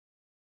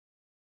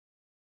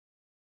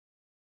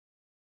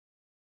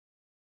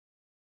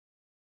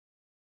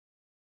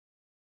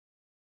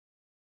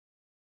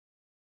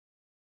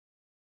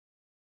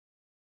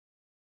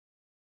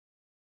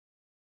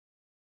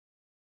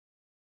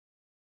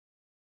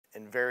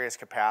in various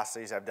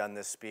capacities, I've done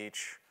this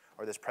speech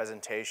or this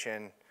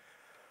presentation.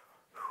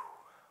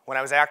 When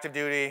I was active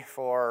duty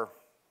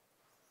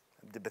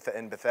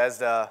in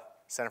Bethesda,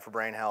 Center for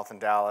Brain Health in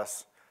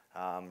Dallas,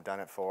 done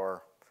it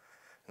for,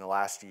 in the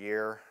last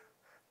year,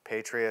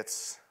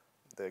 Patriots,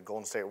 the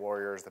Golden State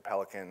Warriors, the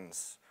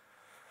Pelicans,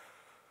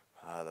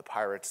 the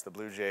Pirates, the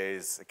Blue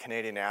Jays, the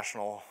Canadian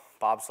national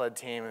bobsled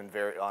team, and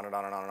on and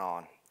on and on and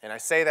on. And I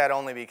say that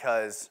only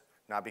because,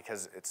 not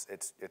because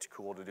it's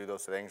cool to do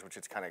those things, which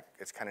it's kind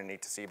of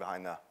neat to see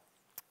behind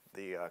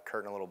the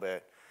curtain a little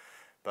bit,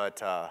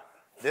 but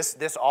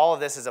all of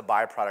this is a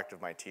byproduct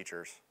of my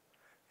teachers,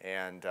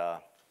 and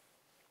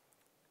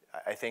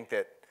I think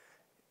that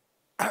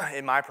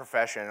in my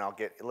profession, and I'll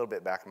get a little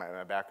bit back in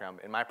my background,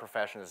 in my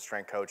profession as a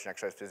strength coach and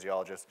exercise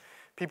physiologist,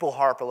 people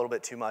harp a little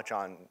bit too much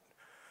on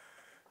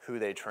who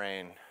they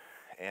train,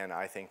 and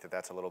I think that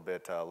that's a little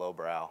bit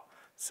lowbrow.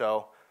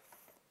 So,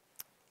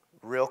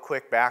 real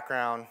quick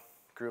background,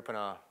 grew up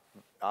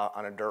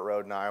on a dirt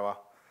road in Iowa,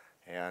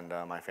 and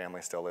my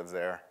family still lives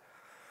there.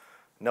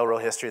 No real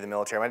history of the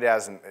military. My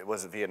dad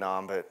was in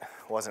Vietnam, but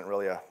wasn't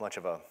really much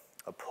of a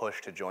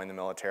push to join the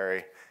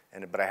military.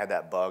 But I had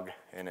that bug,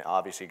 and it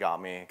obviously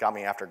got me. Got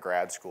me after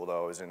grad school,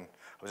 though. I was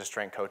a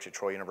strength coach at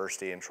Troy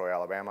University in Troy,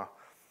 Alabama.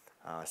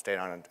 Stayed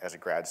on as a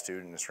grad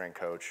student and a strength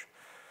coach.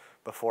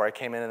 Before I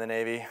came into the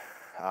Navy,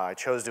 I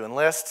chose to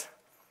enlist,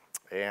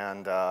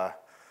 and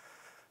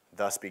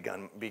thus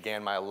began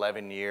my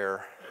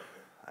 11-year,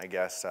 I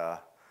guess,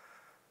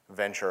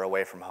 venture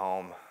away from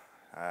home.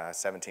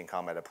 17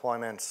 combat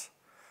deployments,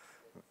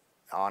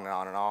 on and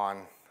on and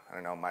on. I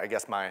don't know.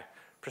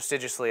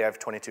 Prestigiously, I have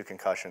 22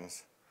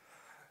 concussions.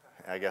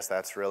 I guess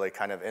that's really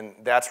and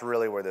that's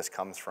really where this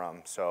comes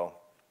from. So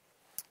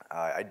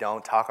I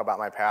don't talk about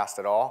my past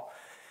at all.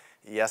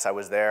 Yes, I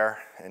was there,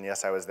 and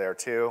yes, I was there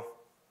too.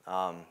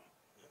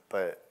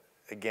 But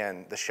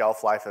again, the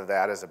shelf life of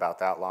that is about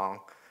that long,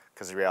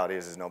 because the reality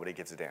is nobody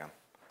gives a damn.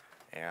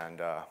 And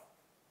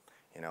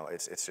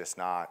it's just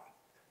not.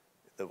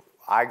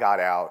 I got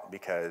out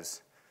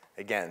because,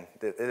 again,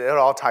 it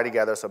all tied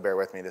together. So bear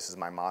with me. This is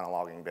my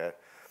monologuing bit.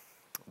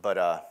 But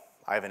I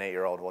have an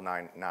 8-year-old.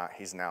 Well,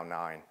 he's now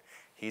 9.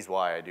 He's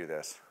why I do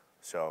this.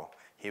 So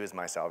he was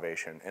my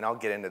salvation. And I'll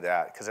get into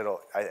that because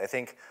I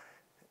think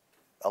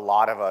a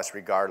lot of us,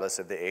 regardless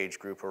of the age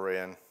group we're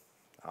in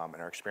and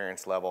our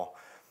experience level,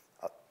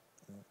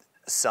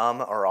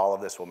 some or all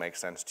of this will make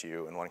sense to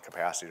you in one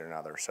capacity or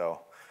another.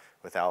 So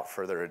without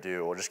further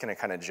ado, we're just going to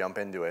kind of jump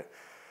into it.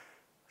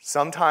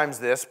 Sometimes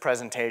this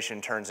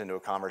presentation turns into a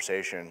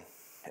conversation,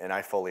 and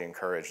I fully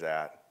encourage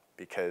that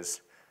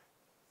because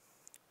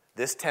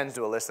this tends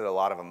to elicit a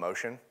lot of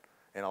emotion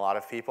in a lot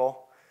of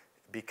people,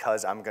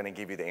 because I'm going to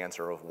give you the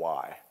answer of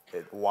why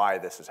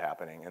this is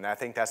happening. And I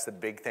think that's the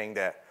big thing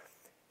that,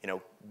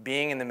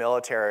 being in the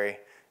military,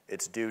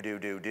 it's do,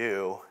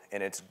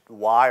 and it's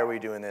why are we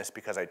doing this?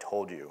 Because I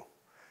told you,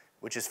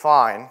 which is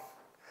fine,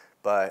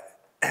 but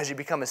as you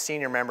become a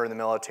senior member in the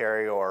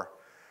military, or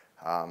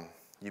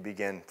you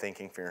begin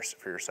thinking for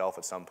yourself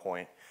at some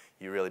point,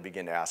 you really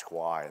begin to ask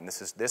why. And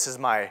this is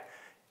my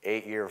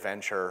 8-year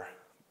venture,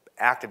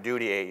 active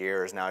duty 8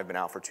 years, now I've been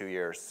out for 2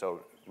 years,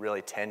 so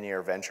really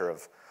 10-year venture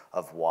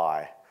of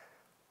why.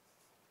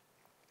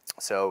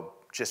 So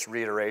just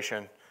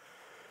reiteration,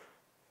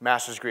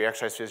 master's degree,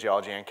 exercise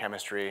physiology and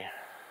chemistry.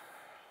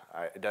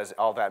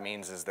 All that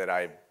means is that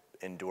I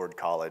endured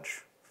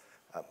college.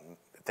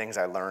 Things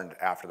I learned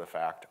after the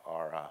fact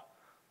are,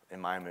 in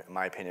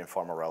my opinion,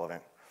 far more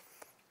relevant.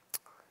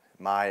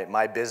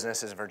 My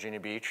business is in Virginia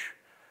Beach,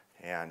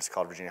 and it's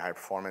called Virginia High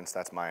Performance.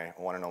 That's my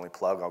one and only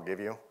plug I'll give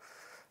you.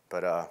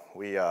 But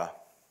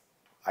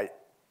I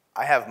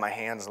have my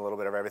hands in a little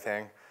bit of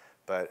everything,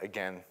 but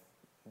again,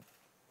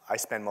 I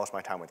spend most of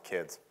my time with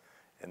kids,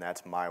 and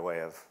that's my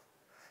way of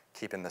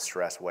keeping the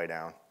stress way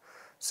down.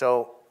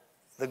 So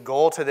the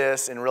goal to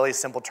this, in really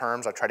simple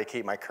terms, I try to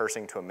keep my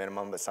cursing to a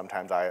minimum, but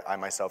sometimes I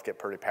myself get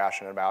pretty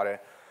passionate about it.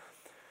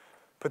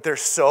 But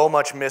there's so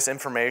much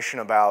misinformation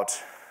about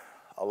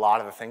a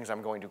lot of the things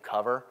I'm going to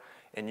cover,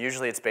 and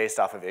usually it's based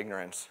off of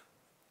ignorance,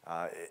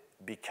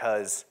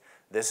 because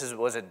this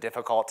was a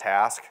difficult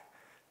task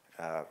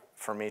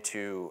for me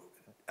to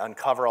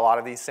uncover a lot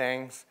of these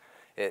things.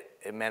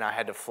 It meant I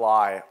had to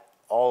fly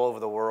all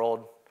over the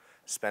world,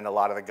 spend a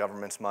lot of the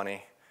government's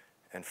money,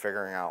 and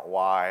figuring out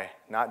why,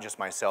 not just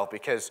myself,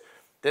 because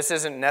this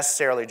isn't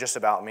necessarily just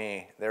about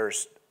me.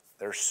 There's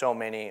so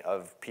many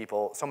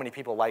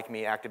people like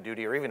me, active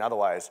duty or even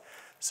otherwise.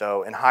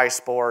 So in high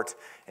sport,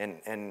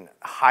 in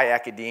high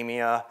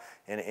academia,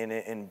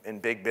 in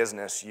big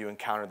business, you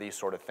encounter these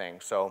sort of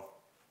things. So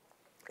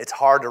it's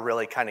hard to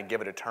really kind of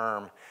give it a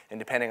term, and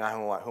depending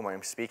on whom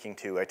I'm speaking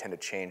to, I tend to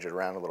change it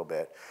around a little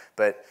bit.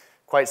 But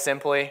quite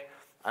simply,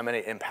 I'm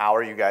going to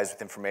empower you guys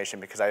with information,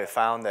 because I have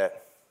found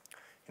that,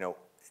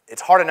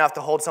 it's hard enough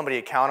to hold somebody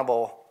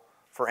accountable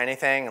for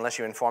anything unless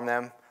you inform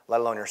them, let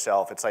alone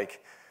yourself. It's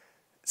like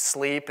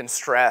sleep and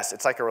stress.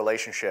 It's like a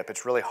relationship.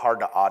 It's really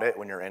hard to audit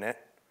when you're in it,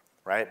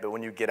 right? But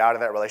when you get out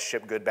of that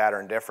relationship, good, bad, or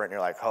indifferent,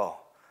 you're like,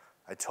 oh,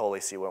 I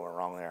totally see what went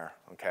wrong there,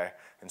 okay?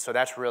 And so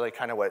that's really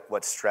kind of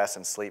what stress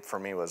and sleep for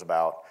me was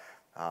about.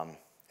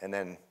 And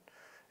then,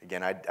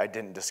 again, I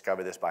didn't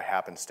discover this by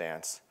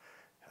happenstance.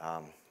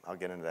 I'll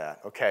get into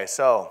that. Okay,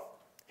 so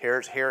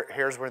here's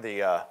where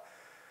the,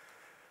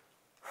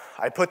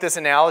 I put this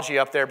analogy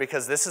up there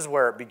because this is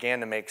where it began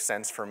to make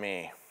sense for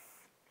me.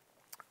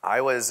 I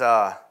was,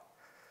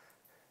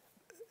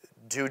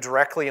 due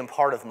directly in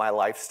part of my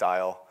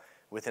lifestyle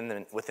within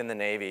the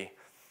Navy,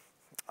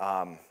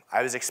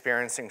 I was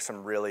experiencing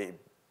some really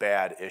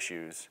bad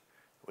issues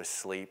with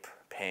sleep,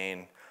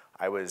 pain.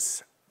 I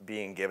was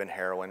being given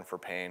heroin for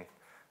pain.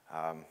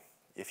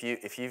 If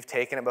you've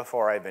taken it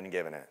before, I've been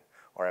given it,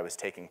 or I was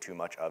taking too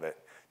much of it.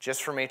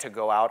 Just for me to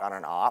go out on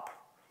an op,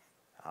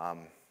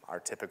 our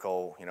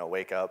typical,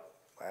 wake up.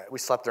 We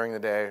slept during the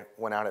day,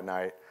 went out at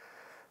night.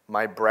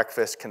 My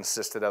breakfast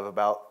consisted of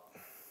about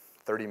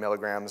 30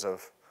 milligrams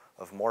of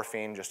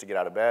morphine just to get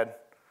out of bed.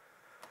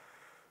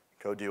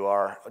 Go do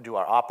our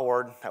op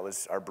board. That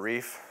was our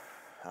brief.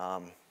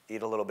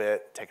 Eat a little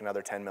bit, take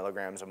another 10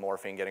 milligrams of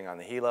morphine getting on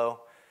the helo,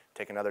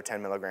 take another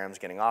 10 milligrams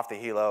getting off the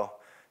helo,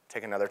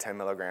 take another 10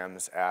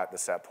 milligrams at the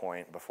set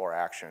point before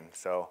action.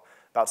 So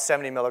about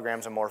 70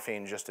 milligrams of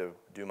morphine just to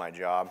do my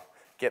job,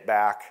 get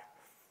back,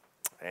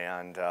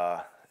 and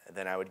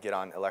then I would get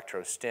on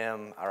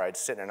electrostim, or I'd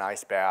sit in an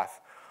ice bath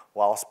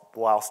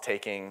whilst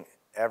taking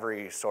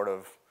every sort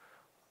of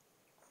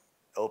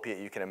opiate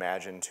you can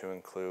imagine, to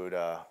include,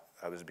 I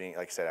was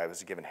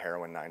given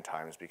heroin 9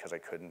 times because I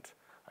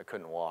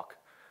couldn't walk.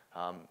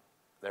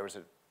 There was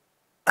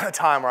a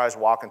time where I was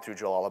walking through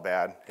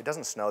Jalalabad. It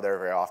doesn't snow there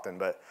very often,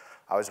 but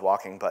I was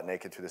walking butt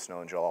naked through the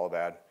snow in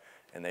Jalalabad,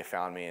 and they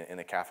found me in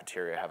the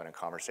cafeteria having a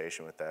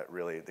conversation with the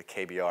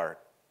KBR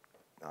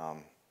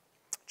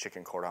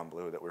chicken cordon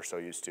bleu that we're so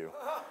used to.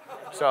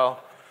 So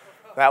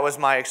that was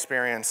my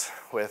experience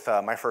with,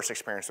 my first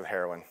experience with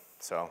heroin.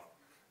 So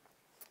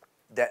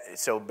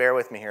bear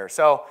with me here.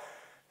 So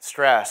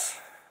stress,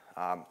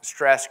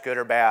 good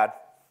or bad,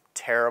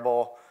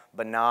 terrible,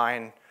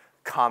 benign,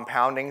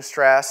 compounding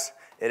stress,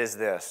 it is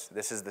this.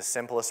 This is the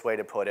simplest way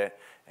to put it,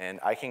 and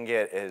I can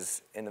get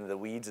as into the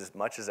weeds as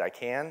much as I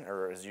can,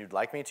 or as you'd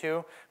like me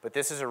to, but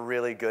this is a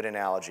really good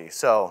analogy.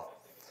 So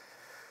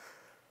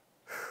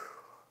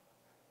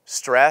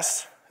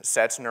stress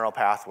sets neural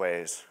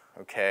pathways,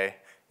 okay?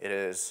 It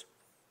is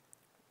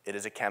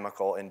a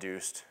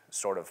chemical-induced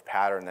sort of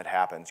pattern that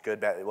happens. Good,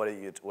 bad,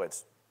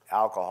 what's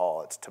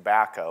alcohol, it's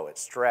tobacco,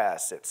 it's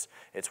stress,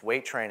 it's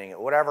weight training,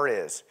 whatever it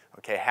is,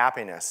 okay,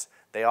 happiness,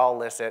 they all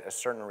elicit a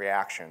certain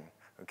reaction,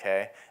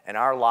 okay? And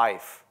our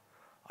life,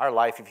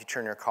 if you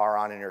turn your car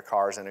on and your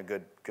car's in a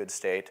good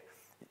state,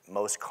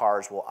 most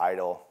cars will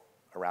idle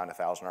around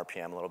 1,000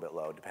 RPM, a little bit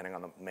low, depending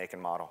on the make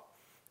and model,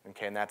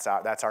 okay? And that's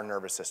our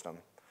nervous system.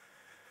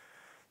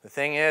 The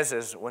thing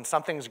is when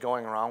something's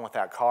going wrong with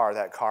that car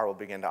will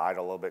begin to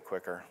idle a little bit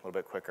quicker,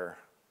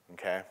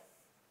 okay?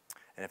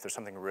 And if there's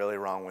something really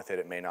wrong with it,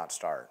 it may not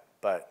start.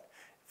 But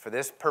for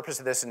this purpose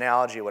of this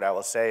analogy, what I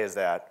will say is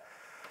that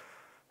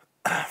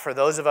for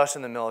those of us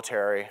in the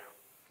military,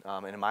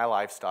 and in my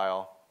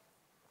lifestyle,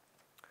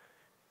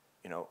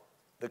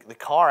 the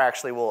car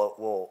actually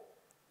will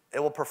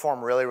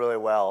perform really, really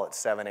well at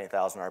 7,000,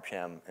 8,000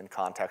 RPM in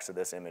context of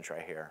this image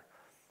right here.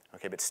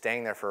 Okay, but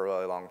staying there for a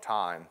really long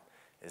time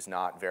is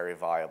not very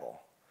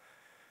viable.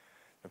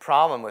 The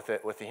problem with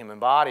it, with the human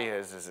body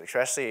is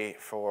especially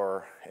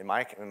in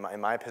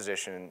my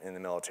position in the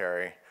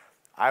military,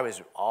 I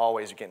was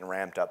always getting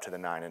ramped up to the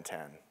 9 and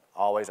 10.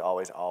 Always,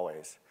 always,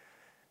 always.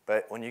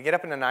 But when you get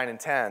up into 9 and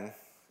 10,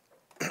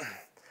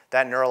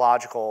 that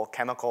neurological,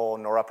 chemical,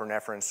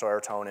 norepinephrine,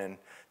 serotonin,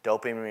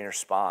 dopamine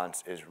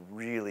response is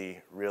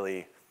really,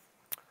 really,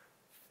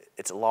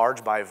 it's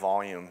large by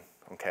volume,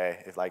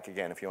 okay? If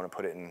you want to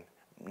put it in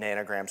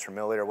nanograms per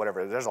milliliter,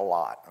 whatever, there's a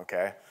lot,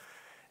 okay?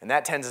 And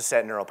that tends to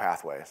set neural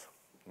pathways,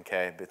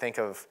 okay? But think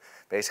of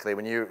basically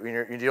when you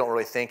don't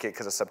really think it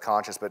because it's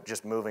subconscious, but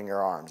just moving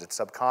your arms, it's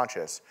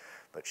subconscious.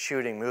 But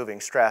shooting,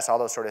 moving, stress, all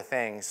those sort of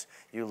things,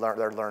 they're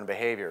learned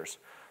behaviors.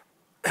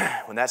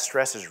 When that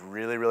stress is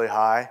really, really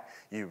high,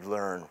 you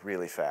learn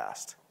really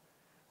fast,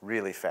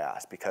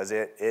 because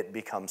it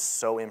becomes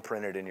so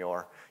imprinted in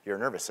your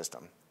nervous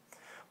system.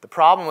 The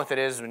problem with it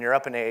is when you're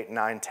up in 8,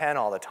 9, 10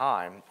 all the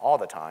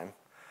time,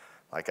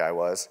 like I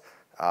was,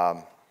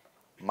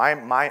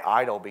 my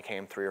idle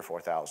became 3,000 or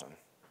 4,000,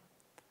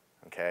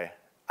 okay?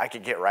 I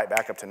could get right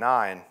back up to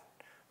 9,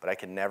 but I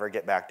could never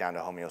get back down to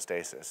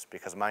homeostasis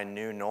because my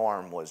new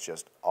norm was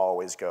just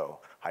always go.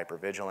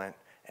 Hypervigilant,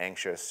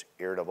 anxious,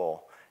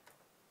 irritable.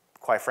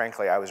 Quite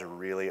frankly, I was a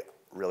really,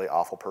 really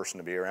awful person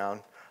to be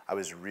around. I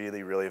was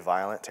really, really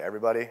violent to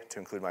everybody, to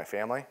include my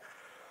family.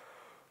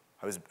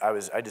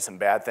 I did some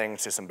bad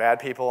things to some bad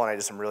people, and I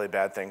did some really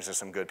bad things to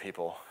some good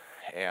people.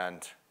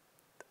 And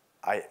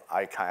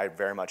I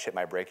very much hit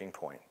my breaking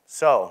point.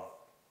 So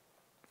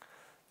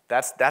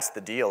that's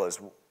the deal, is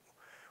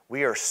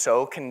we are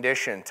so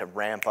conditioned to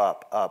ramp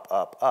up,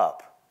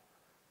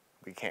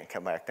 we can't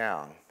come back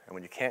down. And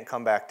when you can't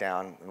come back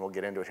down, and we'll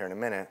get into it here in a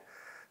minute,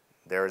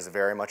 there is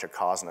very much a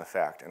cause and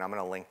effect, and I'm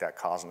going to link that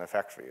cause and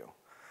effect for you.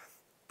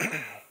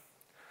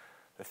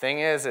 The thing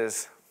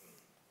is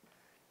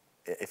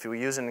if we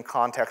use it in the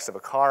context of a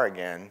car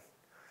again,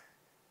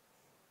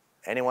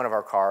 any one of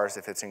our cars,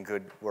 if it's in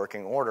good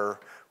working order,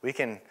 we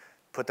can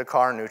put the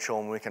car in neutral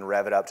and we can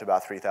rev it up to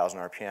about 3,000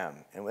 RPM.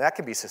 And that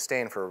can be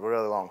sustained for a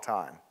really long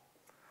time.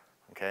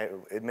 Okay,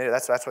 admit it,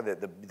 that's what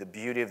the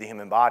beauty of the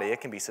human body, it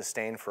can be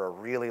sustained for a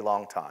really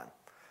long time.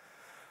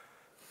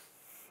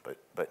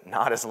 But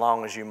not as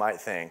long as you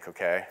might think,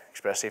 okay?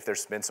 Especially if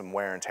there's been some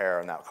wear and tear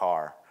in that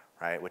car,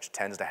 right? Which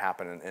tends to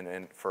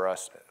happen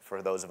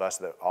for those of us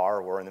that are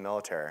or were in the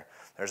military.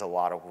 There's a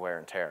lot of wear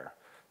and tear.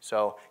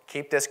 So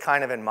keep this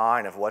kind of in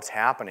mind of what's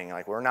happening.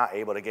 Like, we're not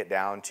able to get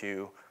down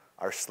to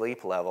our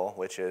sleep level,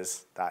 which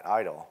is that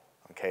idle.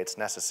 Okay, it's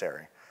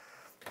necessary.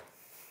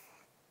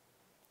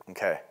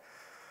 Okay.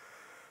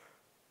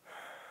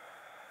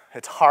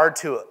 It's hard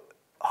to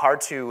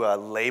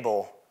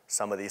label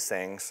some of these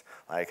things.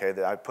 Like,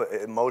 I put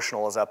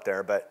emotional is up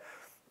there, but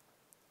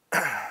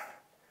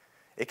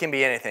it can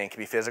be anything. It can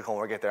be physical, and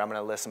we'll get there. I'm going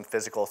to list some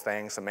physical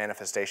things, some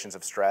manifestations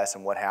of stress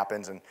and what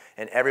happens, and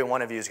every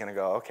one of you is going to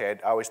go, okay,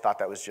 I always thought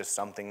that was just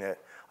something that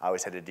I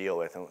always had to deal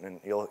with, and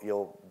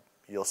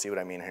you'll see what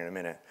I mean here in a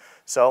minute.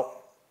 So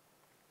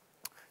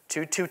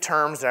two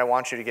terms that I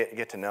want you to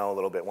get to know a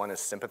little bit. One is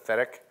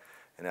sympathetic,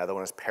 and the other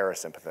one is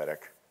parasympathetic.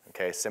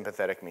 Okay,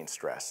 sympathetic means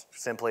stress.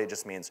 Simply, it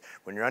just means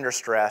when you're under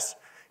stress,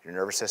 your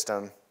nervous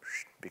system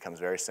becomes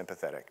very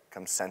sympathetic,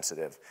 becomes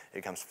sensitive, it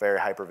becomes very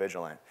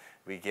hypervigilant.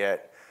 We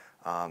get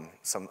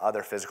some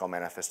other physical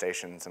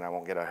manifestations, and I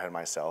won't get ahead of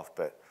myself,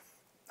 but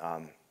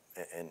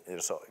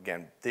so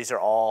again, these are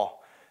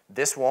all,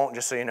 this won't,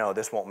 just so you know,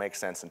 this won't make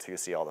sense until you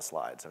see all the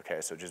slides,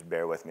 okay? So just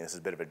bear with me. This is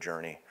a bit of a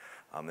journey.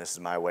 This is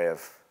my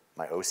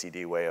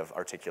OCD way of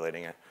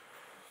articulating it.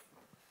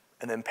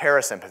 And then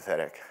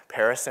parasympathetic.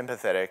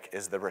 Parasympathetic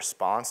is the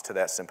response to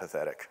that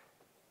sympathetic,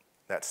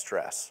 that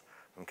stress,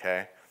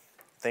 okay?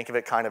 Think of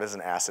it kind of as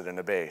an acid and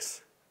a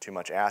base. Too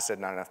much acid,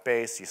 not enough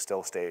base, you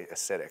still stay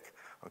acidic,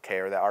 okay?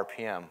 Or that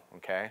RPM,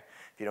 okay?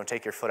 If you don't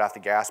take your foot off the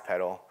gas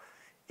pedal,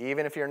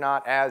 even if you're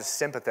not as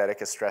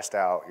sympathetic as stressed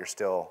out, you're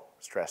still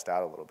stressed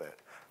out a little bit,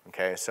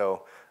 okay?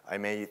 So I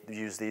may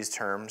use these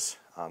terms,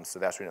 so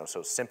that's what you know.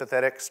 So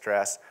sympathetic,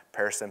 stress,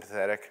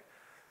 parasympathetic,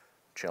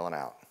 chilling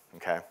out,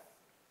 okay?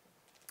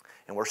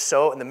 And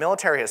the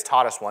military has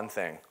taught us one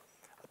thing,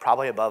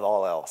 probably above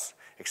all else,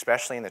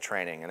 especially in the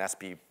training, and that's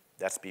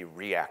be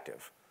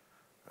reactive,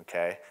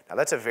 okay? Now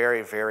that's a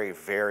very, very,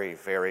 very,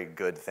 very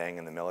good thing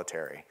in the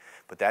military,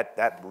 but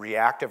that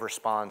reactive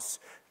response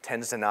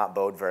tends to not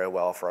bode very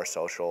well for our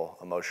social,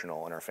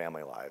 emotional, and our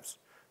family lives.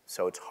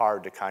 So it's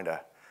hard to kind of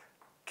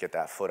get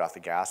that foot off the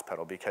gas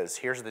pedal, because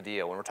here's the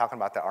deal. When we're talking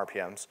about the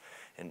RPMs,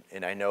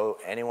 and I know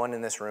anyone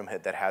in this room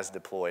that has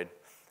deployed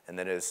and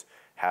that is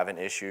having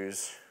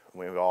issues,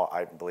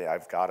 I believe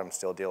I've got them,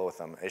 still deal with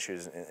them.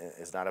 Issues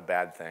is not a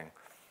bad thing.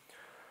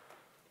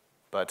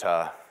 But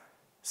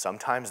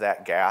sometimes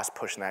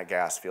pushing that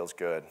gas feels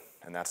good,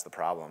 and that's the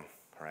problem,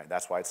 right?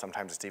 That's why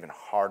sometimes it's even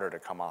harder to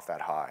come off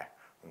that high,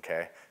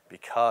 okay?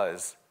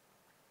 Because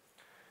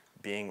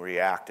being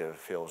reactive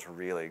feels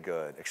really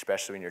good,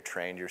 especially when you're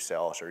trained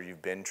yourselves or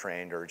you've been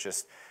trained, or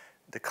just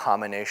the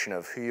combination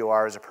of who you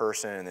are as a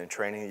person and the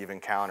training that you've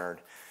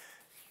encountered.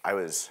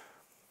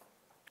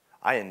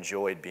 I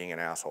enjoyed being an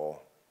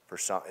asshole.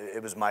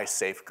 It was my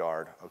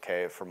safeguard,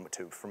 okay,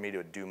 for me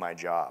to do my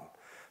job.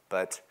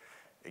 But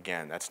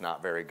again, that's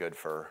not very good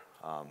for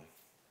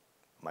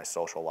my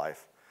social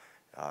life,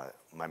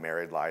 my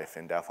married life,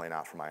 and definitely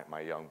not for my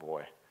young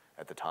boy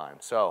at the time.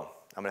 So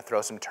I'm going to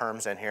throw some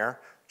terms in here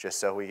just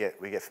so we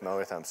get familiar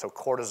with them. So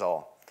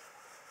cortisol.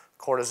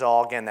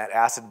 Cortisol, again, that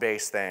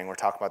acid-base thing. We're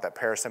talking about that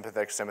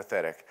parasympathetic,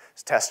 sympathetic.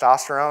 Is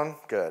testosterone?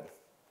 Good,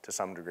 to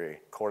some degree.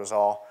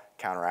 Cortisol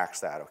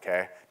counteracts that,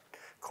 okay?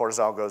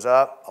 Cortisol goes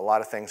up, a lot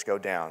of things go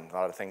down. A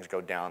lot of things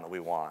go down that we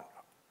want.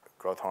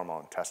 Growth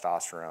hormone,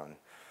 testosterone,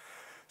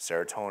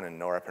 serotonin,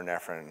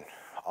 norepinephrine,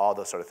 all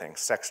those sort of things.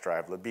 Sex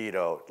drive,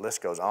 libido,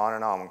 list goes on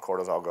and on when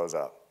cortisol goes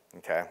up,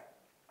 okay?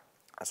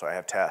 That's why I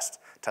have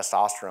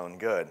testosterone,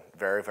 good,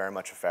 very, very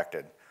much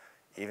affected,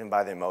 even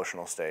by the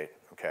emotional state,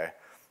 okay?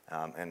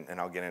 And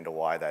I'll get into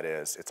why that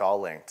is. It's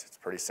all linked. It's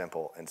pretty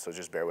simple, and so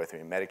just bear with me.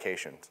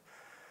 Medications.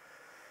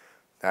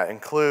 That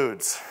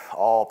includes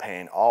all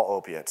pain, all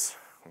opiates.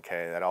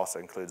 Okay, that also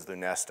includes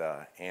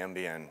Lunesta,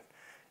 Ambien,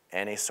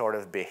 any sort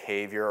of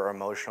behavior or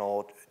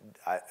emotional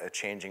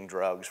changing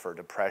drugs for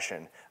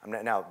depression.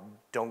 Now,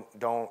 don't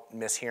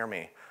mishear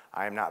me.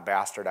 I am not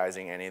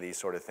bastardizing any of these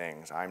sort of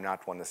things. I'm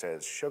not one that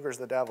says sugar's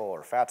the devil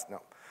or fat's,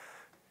 no.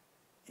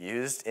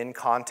 Used in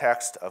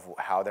context of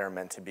how they're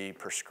meant to be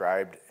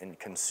prescribed and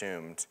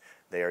consumed,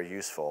 they are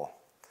useful.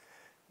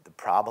 The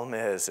problem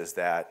is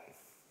that,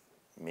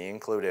 me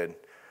included,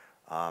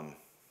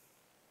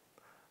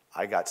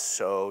 I got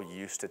so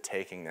used to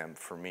taking them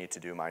for me to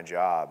do my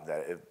job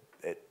that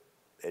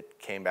it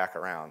came back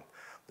around.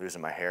 Losing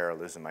my hair,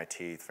 losing my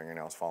teeth,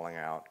 fingernails falling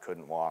out,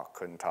 couldn't walk,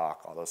 couldn't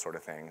talk, all those sort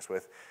of things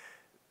with,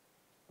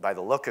 by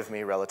the look of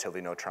me,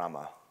 relatively no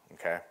trauma,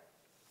 okay?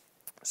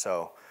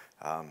 So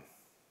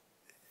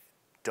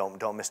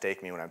don't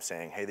mistake me when I'm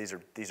saying, hey, these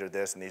are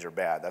this and these are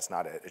bad. That's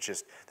not it. It's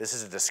just, this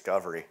is a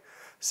discovery.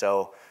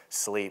 So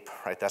sleep,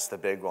 right, that's the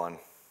big one.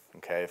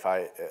 Okay, if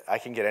I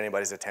can get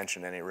anybody's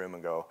attention in any room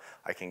and go,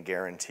 I can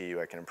guarantee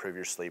you I can improve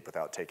your sleep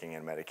without taking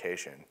in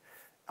medication.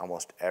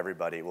 Almost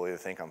everybody will either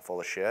think I'm full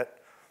of shit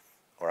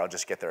or I'll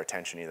just get their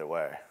attention either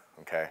way,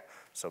 okay?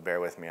 So bear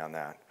with me on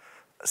that.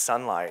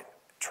 Sunlight,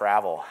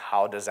 travel,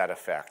 how does that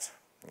affect,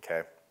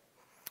 okay?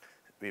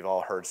 We've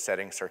all heard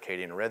setting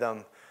circadian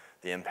rhythm,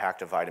 the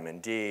impact of vitamin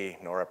D,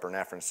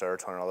 norepinephrine,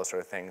 serotonin, all those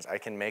sort of things. I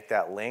can make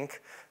that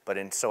link, but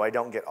so I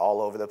don't get all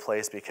over the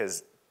place,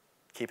 because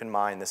keep in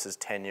mind, this is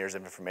 10 years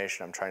of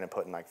information I'm trying to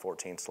put in like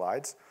 14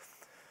 slides.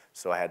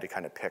 So I had to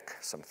kind of pick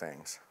some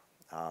things.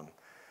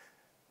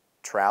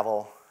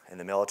 Travel in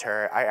the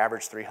military, I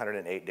averaged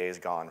 308 days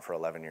gone for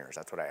 11 years.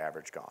 That's what I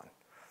averaged gone.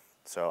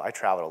 So I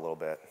traveled a little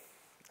bit.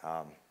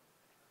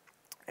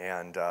 It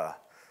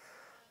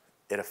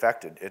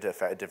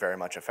very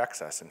much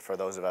affects us. And for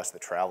those of us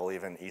that travel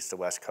even east to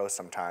west coast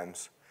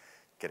sometimes,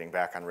 getting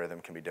back on rhythm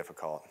can be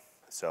difficult.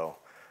 So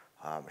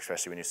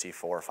especially when you see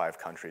 4 or 5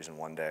 countries in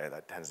one day,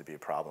 that tends to be a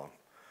problem.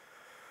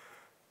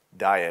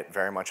 Diet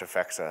very much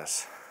affects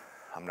us.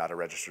 I'm not a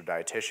registered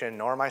dietitian,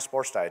 nor am I a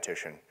sports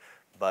dietitian,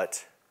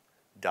 but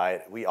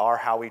diet, we are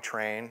how we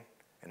train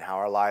and how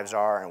our lives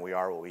are, and we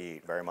are what we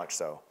eat, very much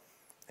so.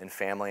 And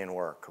family and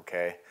work,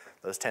 okay?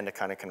 Those tend to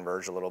kind of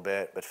converge a little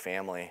bit, but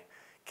family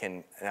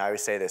can, and I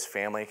always say this,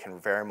 family can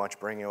very much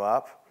bring you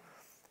up.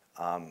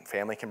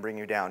 Family can bring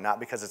you down, not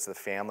because it's the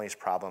family's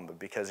problem, but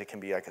because it can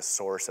be like a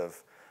source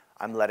of,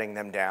 I'm letting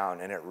them down.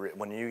 And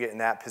when you get in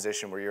that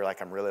position where you're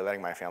like, I'm really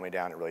letting my family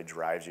down, it really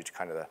drives you to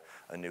kind of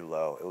a new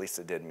low. At least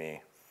it did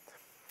me.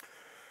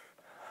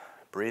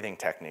 Breathing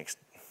techniques.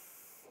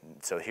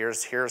 So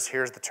here's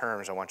the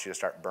terms I want you to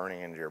start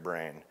burning into your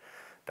brain.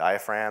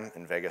 Diaphragm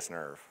and vagus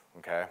nerve,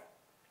 okay?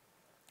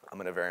 I'm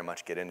going to very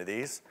much get into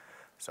these.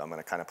 So I'm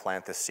going to kind of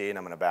plant this seed, and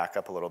I'm going to back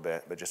up a little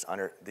bit. But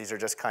these are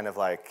just kind of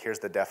like, here's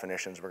the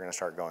definitions we're going to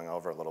start going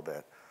over a little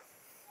bit.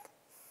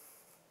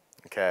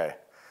 Okay,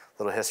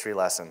 little history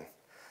lesson.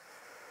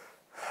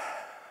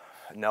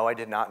 No, I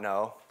did not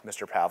know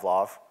Mr.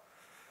 Pavlov.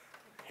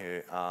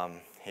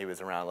 He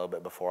was around a little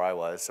bit before I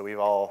was. So we've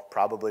all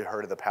probably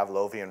heard of the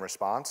Pavlovian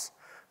response.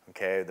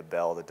 Okay, the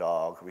bell, the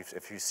dog.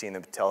 If you've seen the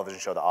television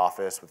show The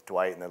Office with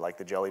Dwight and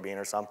the jelly bean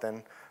or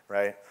something,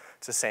 right?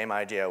 It's the same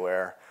idea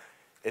where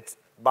it's,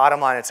 bottom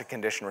line, it's a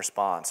conditioned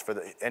response.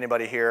 For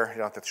anybody here, you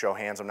don't have to show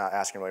hands, I'm not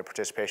asking about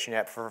participation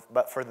yet,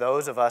 but for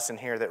those of us in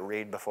here that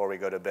read before we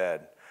go to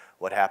bed,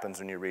 what happens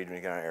when you read when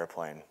you get on an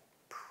airplane?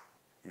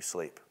 You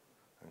sleep,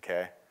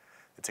 okay?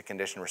 It's a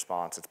conditioned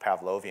response, it's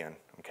Pavlovian,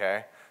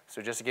 okay?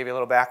 So just to give you a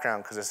little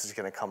background, because this is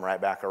going to come right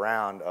back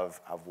around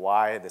of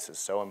why this is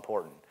so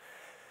important.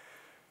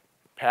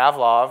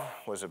 Pavlov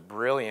was a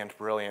brilliant,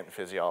 brilliant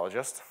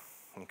physiologist,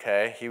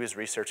 okay? He was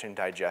researching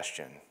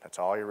digestion. That's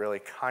all you really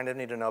kind of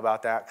need to know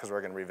about that, because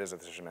we're going to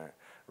revisit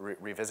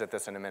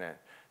this in a minute.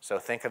 So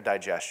think of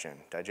digestion.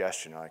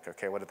 Digestion, like,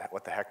 okay,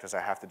 what the heck does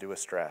that have to do with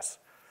stress?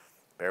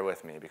 Bear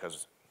with me,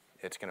 because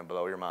it's going to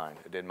blow your mind.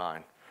 It did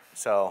mine.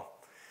 So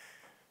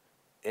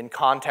in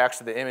context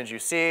of the image you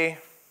see,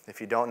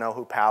 if you don't know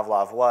who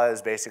Pavlov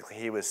was, basically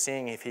he was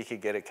seeing if he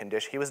could get a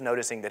condition. He was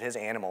noticing that his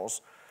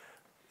animals,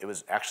 it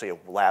was actually a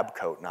lab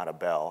coat, not a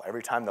bell.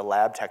 Every time the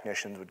lab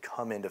technicians would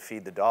come in to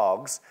feed the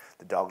dogs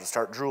would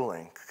start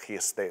drooling.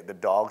 The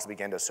dogs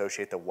began to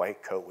associate the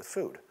white coat with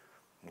food,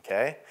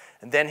 okay?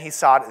 And then he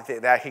saw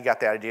that, he got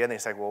the idea, and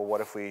he's like, well,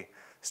 what if we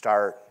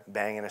start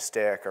banging a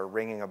stick or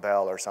ringing a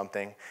bell or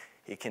something?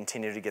 He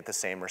continued to get the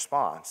same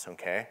response,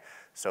 okay?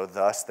 So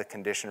thus the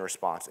conditioned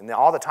response. And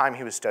all the time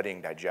he was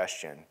studying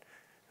digestion,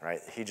 right?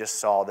 He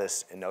just saw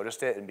this and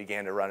noticed it and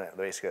began to run it,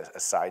 basically a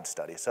side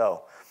study.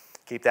 So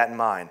keep that in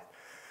mind.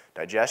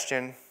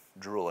 Digestion,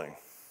 drooling.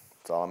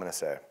 That's all I'm going to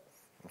say.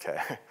 Okay.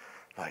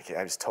 Like,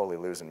 I'm just totally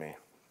losing me.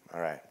 All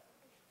right.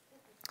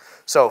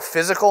 So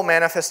physical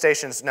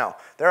manifestations, no.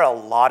 There are a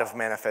lot of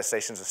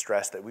manifestations of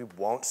stress that we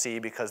won't see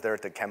because they're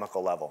at the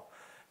chemical level.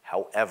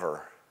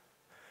 However,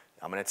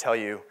 I'm going to tell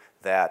you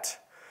that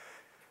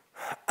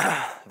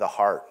the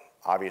heart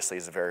obviously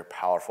is a very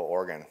powerful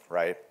organ,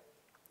 right?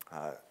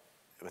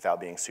 Without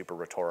being super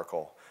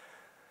rhetorical.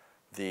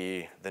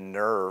 The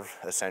nerve,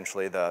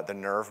 essentially, the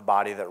nerve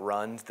body that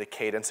runs the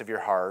cadence of your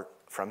heart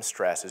from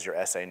stress is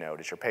your SA node.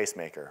 It's your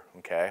pacemaker,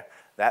 okay?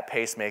 That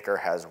pacemaker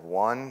has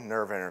one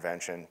nerve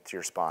intervention to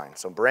your spine.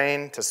 So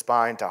brain to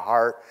spine to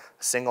heart,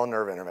 a single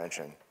nerve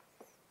intervention,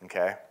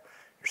 okay?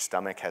 Your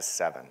stomach has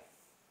 7,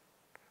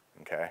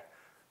 okay?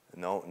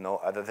 No,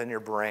 other than your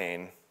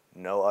brain,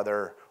 no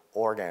other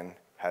organ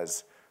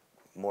has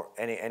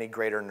any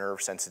greater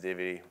nerve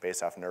sensitivity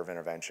based off nerve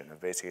intervention of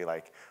basically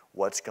like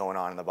what's going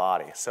on in the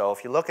body. So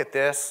if you look at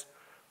this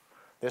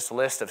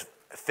list of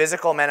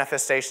physical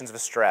manifestations of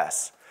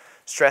stress,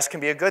 stress can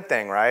be a good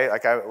thing, right?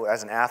 Like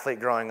as an athlete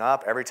growing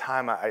up, every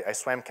time I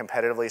swam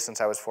competitively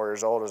since I was 4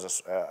 years old,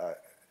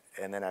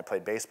 and then I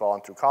played baseball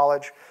and through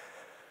college,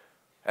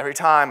 every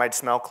time I'd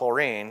smell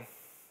chlorine,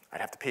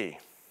 I'd have to pee,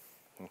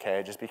 Okay,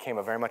 it just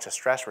became very much a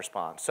stress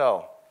response.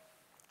 So,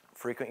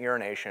 frequent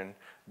urination,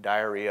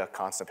 diarrhea,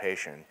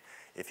 constipation.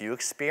 If you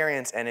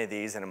experience any of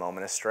these in a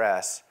moment of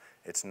stress,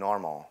 it's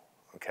normal,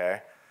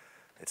 okay?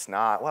 It's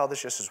not, well,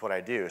 this just is what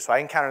I do. So I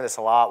encounter this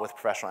a lot with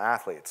professional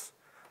athletes.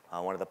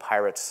 One of the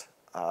Pirates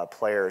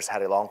players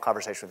had a long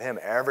conversation with him.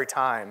 Every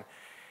time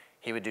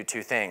he would do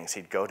two things.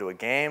 He'd go to a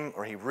game,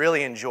 or he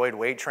really enjoyed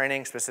weight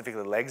training,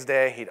 specifically legs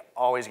day, he'd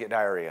always get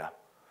diarrhea,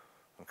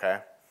 okay?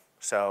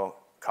 So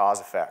cause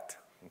effect,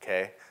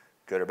 okay?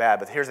 Good or bad,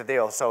 but here's the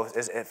deal. So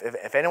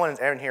if anyone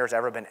in here has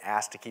ever been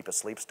asked to keep a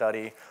sleep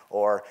study,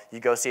 or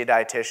you go see a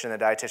dietitian,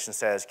 the dietitian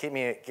says, give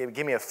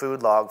me a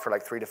food log for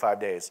like 3 to 5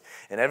 days.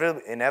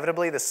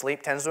 Inevitably, the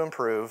sleep tends to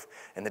improve,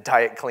 and the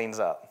diet cleans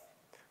up,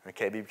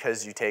 okay?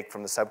 Because you take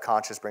from the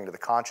subconscious, bring to the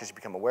conscious, you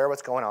become aware of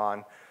what's going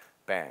on,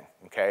 bang,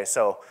 okay?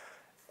 So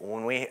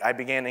when I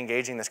began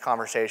engaging this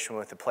conversation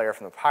with the player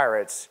from the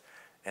Pirates,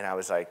 and I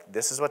was like,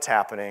 this is what's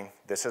happening,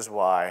 this is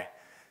why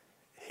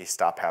he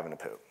stopped having to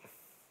poop.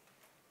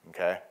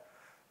 Okay,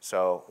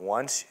 so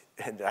once,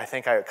 I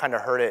think I kind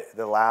of heard it,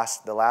 the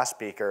last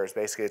speaker is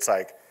basically, it's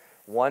like,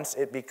 once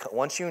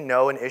you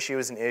know an issue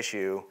is an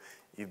issue,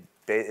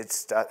 it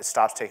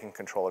stops taking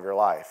control of your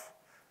life.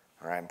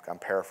 All right, I'm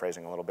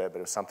paraphrasing a little bit, but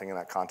it was something in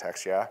that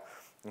context, yeah?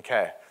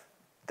 Okay,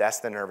 that's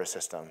the nervous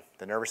system.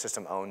 The nervous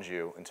system owns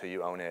you until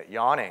you own it.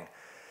 Yawning.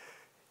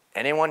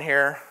 Anyone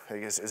here,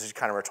 this is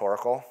kind of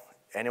rhetorical,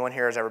 anyone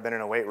here has ever been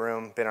in a weight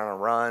room, been on a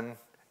run,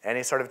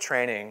 any sort of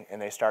training, and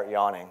they start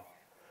yawning?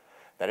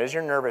 That is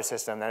your nervous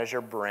system, that is your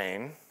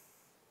brain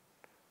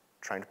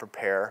trying to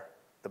prepare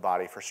the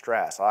body for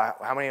stress.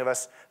 How many of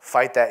us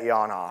fight that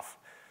yawn off?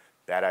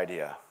 Bad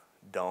idea.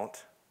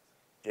 Don't.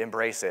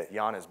 Embrace it.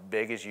 Yawn as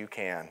big as you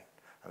can.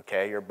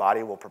 Okay? Your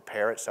body will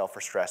prepare itself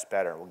for stress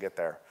better. We'll get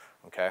there.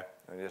 Okay?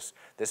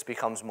 This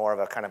becomes more of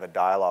a kind of a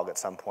dialogue at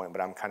some point,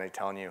 but I'm kind of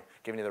telling you,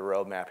 giving you the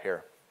roadmap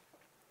here.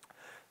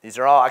 These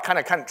are all, I kind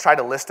of tried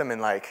to list them in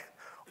like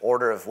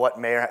order of what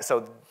may,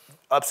 so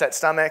upset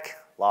stomach,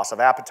 loss of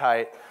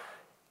appetite,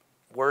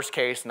 worst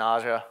case,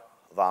 nausea,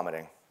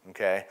 vomiting,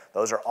 okay?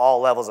 Those are all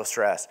levels of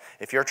stress.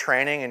 If you're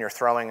training and you're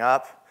throwing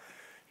up,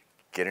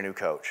 get a new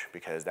coach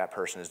because that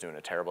person is doing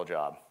a terrible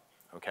job,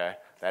 okay?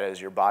 That is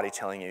your body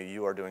telling you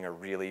you are doing a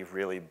really,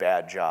 really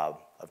bad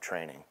job of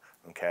training,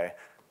 okay?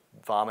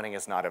 Vomiting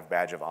is not a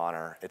badge of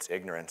honor, it's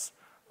ignorance,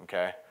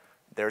 okay?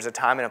 There's a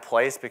time and a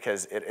place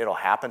because it'll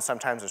happen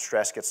sometimes when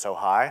stress gets so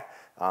high.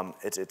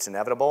 It's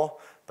inevitable,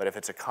 but if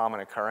it's a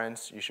common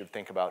occurrence, you should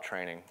think about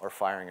training or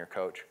firing your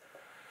coach.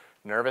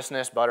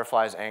 Nervousness,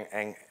 butterflies,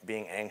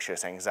 being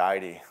anxious,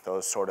 anxiety,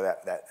 those sort of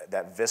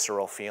that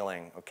visceral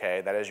feeling,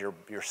 okay? That is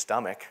your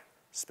stomach,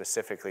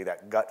 specifically,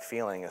 that gut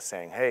feeling is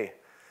saying, hey,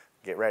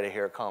 get ready,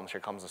 here comes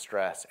the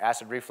stress.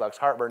 Acid reflux,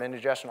 heartburn,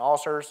 indigestion,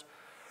 ulcers,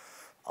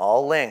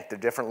 all linked to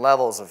different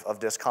levels of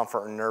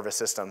discomfort and nervous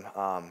system,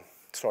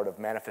 sort of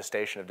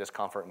manifestation of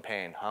discomfort and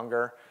pain.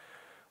 Hunger,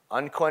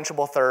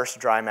 unquenchable thirst,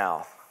 dry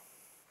mouth,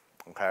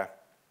 okay?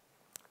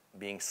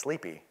 Being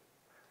sleepy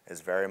is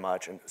very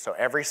much, and so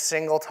every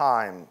single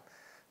time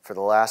for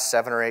the last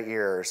 7 or 8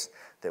 years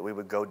that we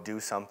would go do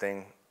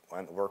something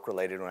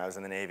work-related when I was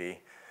in the Navy,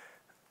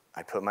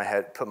 I'd put my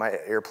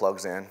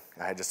earplugs in.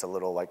 I had just a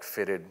little like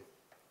fitted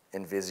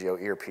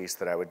Invisio earpiece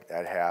that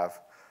I'd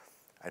have.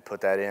 I'd put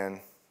that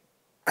in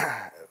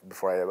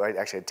before I'd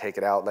actually take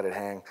it out, let it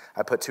hang.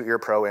 I put 2 ear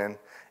pro in.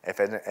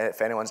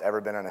 If anyone's ever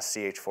been on a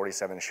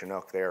CH-47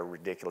 Chinook, they are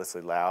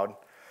ridiculously loud,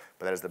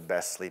 but that is the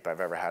best sleep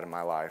I've ever had in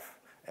my life.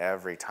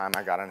 Every time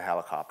I got on a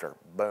helicopter,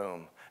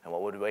 boom. And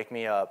what would wake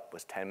me up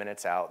was 10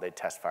 minutes out, they'd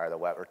test fire the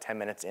weapon, or 10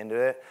 minutes into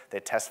it,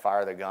 they'd test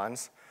fire the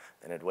guns,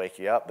 then it'd wake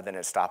you up, but then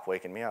it'd stop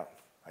waking me up.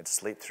 I'd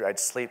sleep through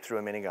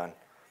a minigun,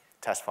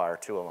 test fire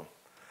 2 of them.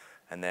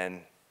 And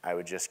then I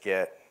would just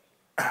get,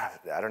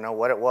 I don't know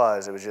what it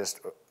was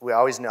just, I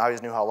always knew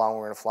how long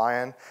we were gonna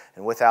fly in,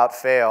 and without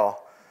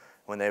fail,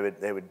 when we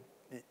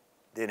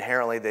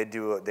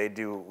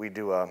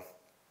do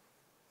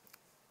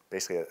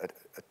basically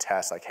a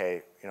test, like,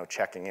 hey,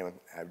 checking in.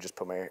 I would just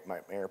put my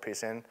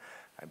earpiece in,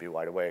 I'd be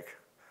wide awake.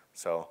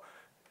 So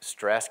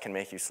stress can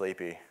make you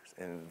sleepy,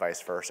 and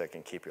vice versa. It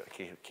can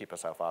keep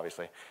us up,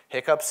 obviously.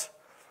 Hiccups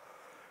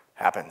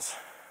happens,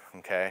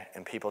 okay?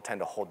 And people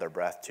tend to hold their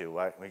breath too.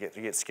 Right?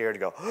 You get scared,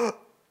 you go,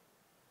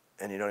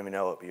 and you don't even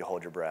know it, but you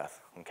hold your breath,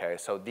 okay?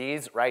 So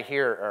these right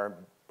here are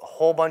a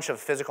whole bunch of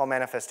physical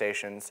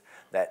manifestations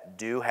that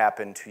do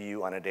happen to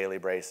you on a daily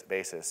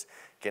basis.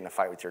 Get in a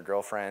fight with your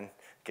girlfriend,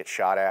 get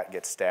shot at,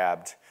 get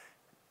stabbed,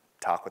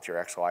 talk with your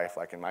ex-wife,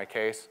 like in my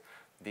case.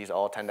 These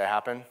all tend to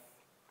happen.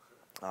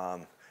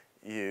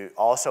 You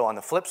also, on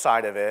the flip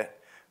side of it,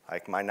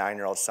 like my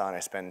 9-year-old son, I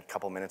spend a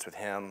couple minutes with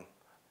him.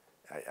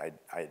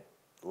 I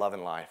love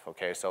in life,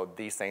 okay? So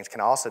these things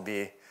can also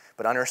be,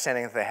 but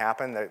understanding that they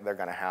happen, they're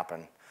gonna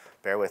happen.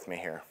 Bear with me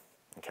here,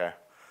 okay?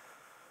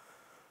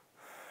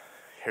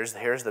 Here's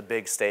the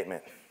big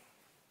statement.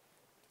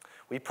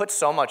 We put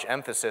so much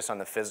emphasis on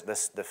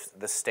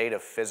the state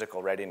of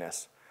physical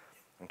readiness,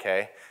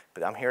 okay?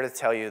 But I'm here to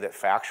tell you that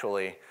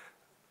factually,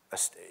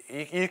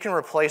 you can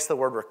replace the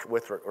word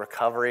with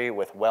recovery,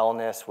 with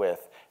wellness,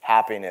 with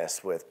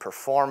happiness, with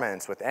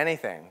performance, with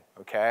anything,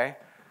 okay?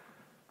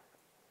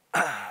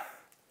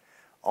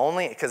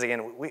 Only, because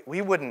again,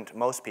 we wouldn't,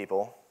 most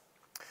people,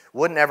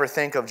 wouldn't ever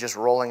think of just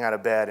rolling out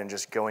of bed and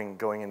just going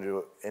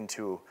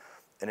into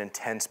an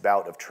intense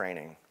bout of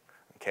training,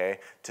 okay?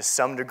 To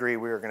some degree,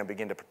 we are going to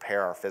begin to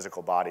prepare our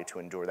physical body to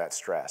endure that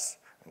stress,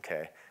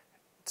 okay?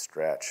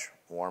 Stretch,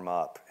 warm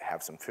up,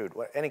 have some food,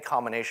 any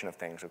combination of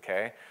things,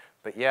 okay?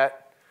 But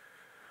yet,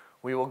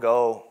 we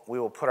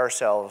will put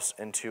ourselves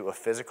into a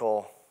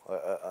physical,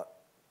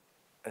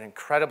 an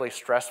incredibly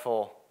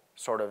stressful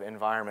sort of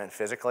environment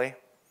physically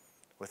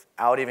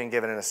without even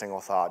giving it a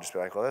single thought. Just be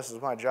like, well, this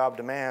is my job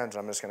demands,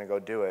 I'm just going to go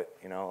do it,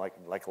 you know,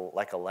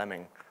 like a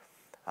lemming.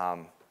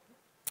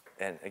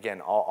 And again,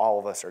 all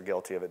of us are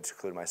guilty of it,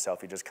 including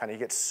myself. You just kind of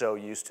get so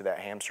used to that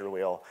hamster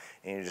wheel,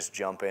 and you just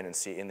jump in and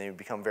see, and then you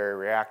become very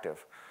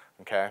reactive,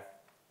 okay?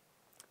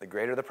 The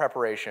greater the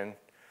preparation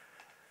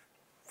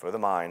for the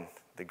mind,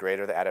 the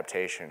greater the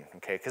adaptation,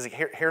 okay? Because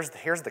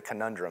here's the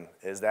conundrum,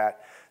 is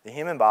that the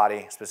human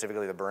body,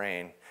 specifically the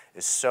brain,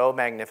 is so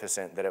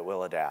magnificent that it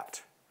will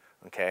adapt,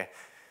 okay?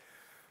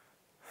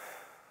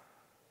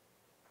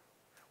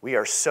 We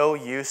are so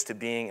used to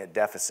being at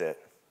deficit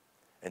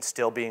and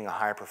still being a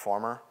high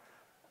performer,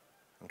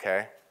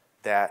 okay,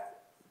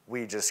 that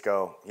we just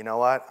go, you know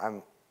what,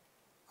 I'm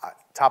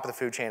top of the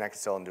food chain, I can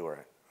still endure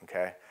it,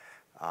 okay?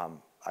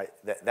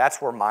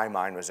 That's where my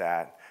mind was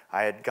at.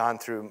 I had gone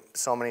through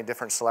so many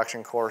different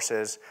selection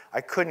courses.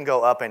 I couldn't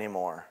go up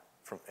anymore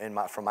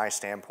from my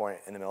standpoint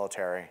in the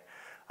military.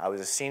 I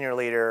was a senior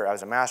leader, I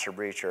was a master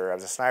breacher, I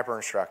was a sniper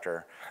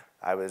instructor,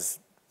 I was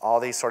all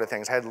these sort of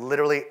things. I had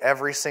literally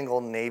every single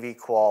Navy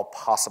qual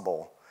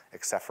possible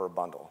except for a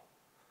bundle,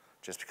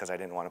 just because I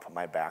didn't want to put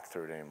my back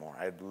through it anymore.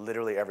 I had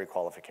literally every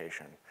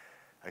qualification.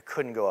 I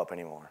couldn't go up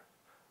anymore.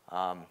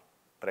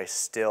 But I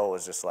still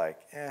was just like,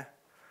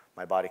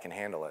 my body can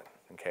handle it,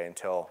 okay,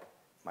 until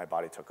my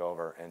body took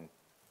over and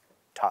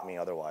taught me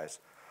otherwise.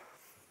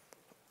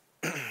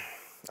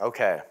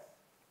 Okay.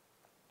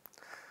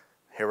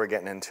 Here we're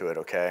getting into it,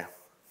 okay?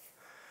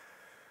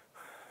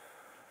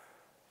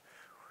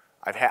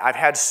 I've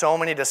had so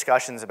many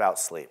discussions about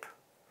sleep.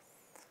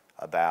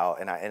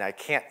 And I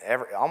can't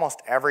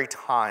almost every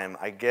time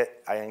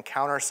I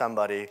encounter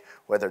somebody,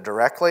 whether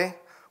directly,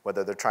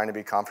 whether they're trying to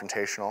be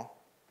confrontational,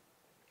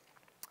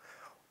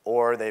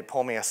 or they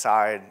pull me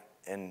aside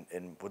and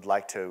would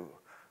like to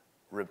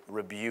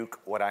rebuke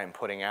what I'm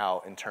putting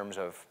out in terms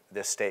of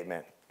this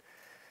statement.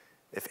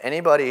 If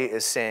anybody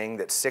is saying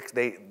that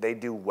they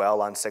do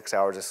well on 6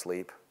 hours of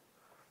sleep,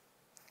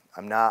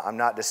 I'm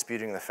not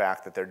disputing the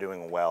fact that they're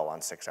doing well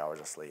on 6 hours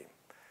of sleep.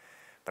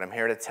 But I'm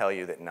here to tell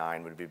you that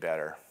 9 would be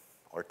better,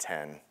 or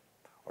 10,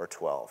 or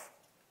 12,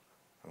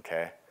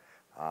 okay?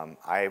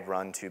 I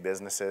run 2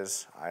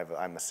 businesses.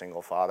 I'm a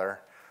single father.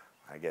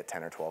 I get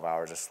 10 or 12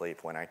 hours of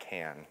sleep when I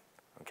can,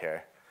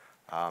 okay?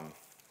 I'm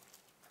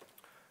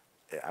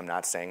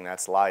not saying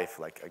that's life,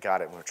 like I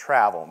got it, we're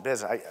travel and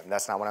business,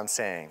 that's not what I'm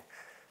saying.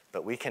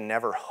 But we can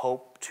never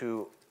hope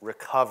to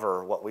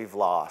recover what we've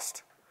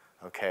lost,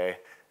 okay,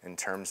 in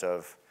terms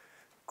of,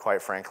 quite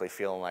frankly,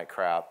 feeling like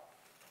crap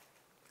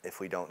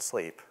if we don't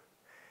sleep.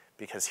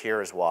 Because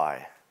here is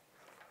why.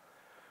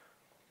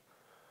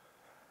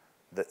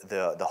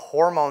 The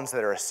hormones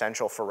that are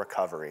essential for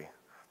recovery,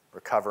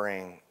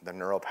 recovering the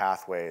neural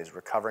pathways,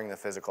 recovering the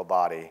physical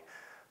body,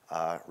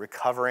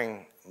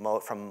 recovering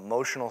from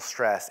emotional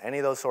stress, any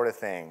of those sort of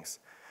things,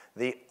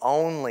 the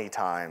only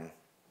time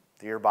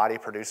that your body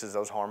produces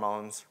those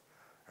hormones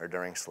are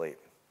during sleep.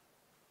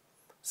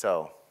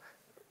 So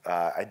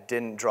I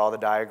didn't draw the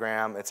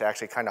diagram. It's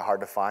actually kind of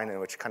hard to find, and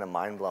which is kind of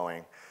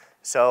mind-blowing.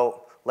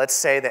 So let's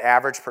say the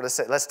average,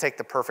 let's take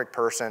the perfect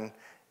person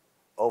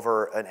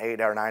over an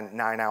 8 or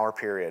 9 hour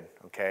period,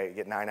 okay? You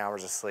get 9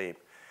 hours of sleep.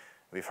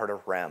 We've heard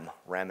of REM.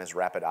 REM is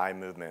rapid eye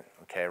movement,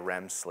 okay?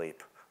 REM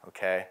sleep,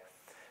 okay?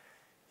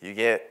 You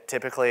get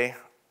typically,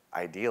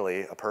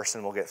 ideally, a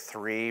person will get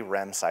 3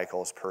 REM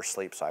cycles per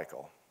sleep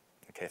cycle,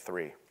 okay,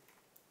 3.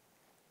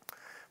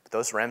 But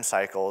those REM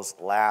cycles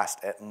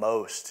last at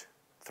most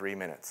 3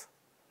 minutes.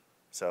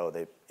 So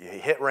you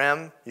hit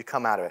REM, you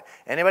come out of it.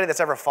 Anybody that's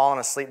ever fallen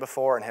asleep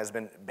before and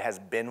has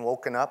been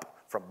woken up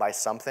by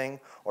something,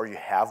 or you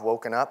have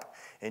woken up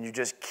and you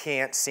just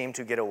can't seem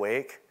to get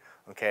awake,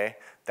 okay,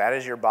 that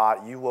is your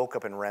body. You woke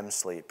up in REM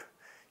sleep.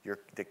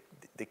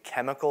 The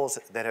chemicals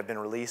that have been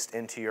released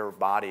into your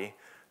body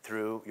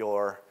through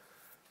your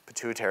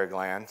pituitary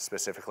gland,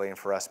 specifically, and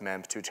for us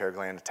men, pituitary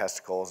gland to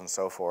testicles and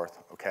so forth,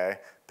 okay?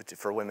 But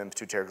for women,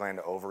 pituitary gland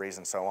to ovaries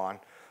and so on.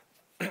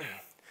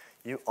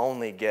 You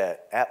only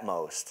get, at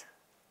most,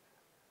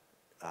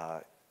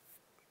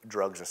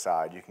 drugs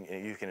aside,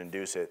 you can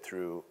induce it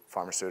through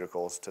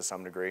pharmaceuticals to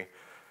some degree,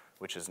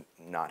 which is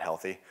not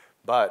healthy.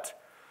 But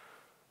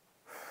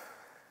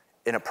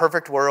in a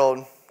perfect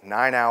world,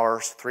 9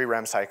 hours, 3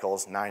 REM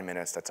cycles, 9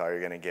 minutes, that's all you're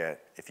going to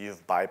get. If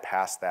you've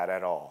bypassed that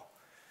at all,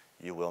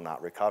 you will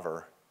not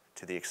recover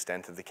to the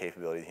extent of the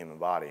capability of the human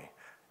body.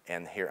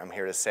 And I'm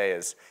here to say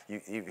is,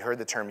 you heard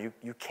the term,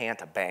 you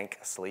can't bank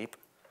sleep.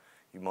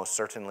 You most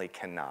certainly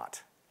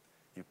cannot.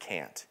 You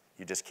can't.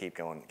 You just keep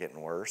going,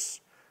 getting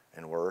worse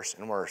and worse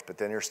and worse. But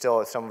then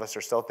some of us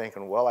are still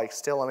thinking, well, I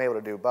still am able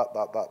to do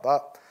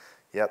but.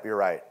 Yep, you're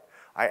right.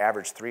 I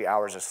averaged 3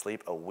 hours of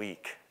sleep a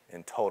week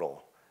in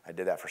total. I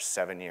did that for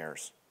 7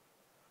 years.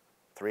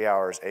 3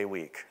 hours a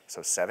week.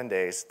 So 7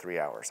 days, 3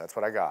 hours. That's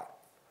what I got.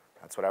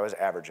 That's what I was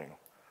averaging,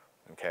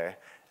 okay?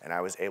 And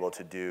I was able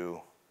to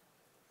do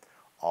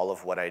all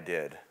of what I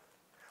did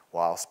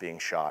whilst being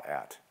shot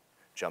at.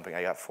 Jumping,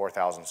 I got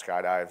 4,000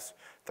 skydives,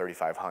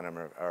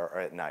 3,500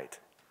 at night,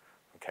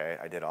 okay?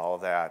 I did all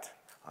of that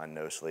on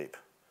no sleep,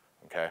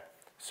 okay?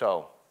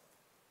 So,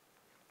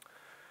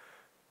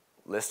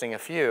 listing a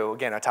few,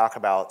 again, I talk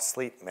about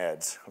sleep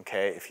meds,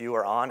 okay? If you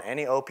are on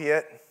any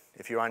opiate,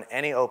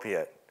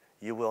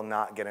 you will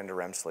not get into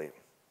REM sleep.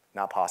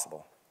 Not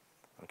possible,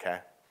 okay?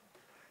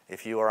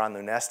 If you are on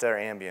Lunesta or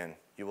Ambien,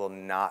 you will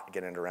not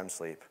get into REM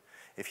sleep.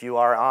 If you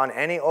are on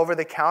any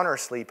over-the-counter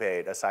sleep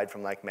aid, aside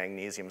from like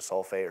magnesium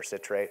sulfate or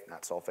citrate,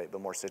 not sulfate,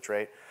 but more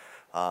citrate,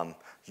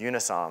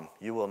 Unisom,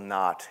 you will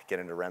not get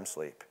into REM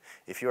sleep.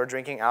 If you are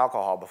drinking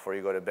alcohol before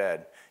you go to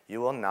bed,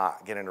 you will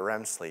not get into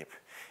REM sleep.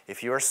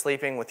 If you are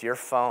sleeping with your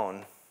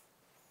phone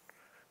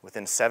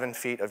within 7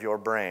 feet of your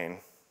brain,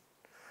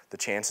 the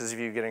chances of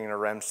you getting into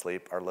REM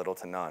sleep are little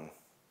to none,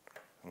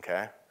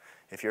 okay?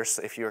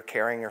 If you're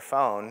carrying your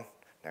phone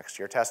next to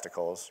your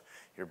testicles,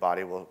 your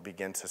body will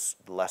begin to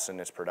lessen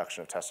its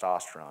production of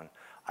testosterone.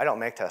 I don't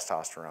make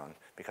testosterone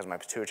because my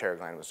pituitary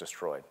gland was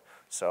destroyed,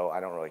 so I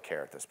don't really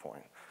care at this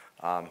point.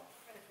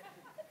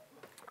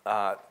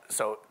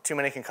 So too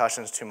many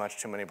concussions, too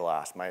many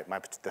blasts.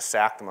 The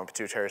sac that my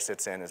pituitary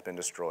sits in has been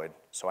destroyed,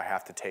 so I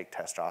have to take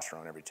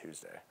testosterone every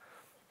Tuesday.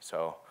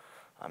 So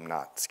I'm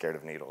not scared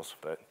of needles,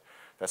 but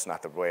that's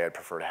not the way I'd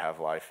prefer to have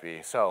life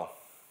be. So,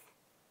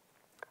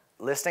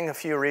 listing a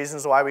few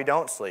reasons why we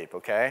don't sleep,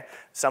 okay?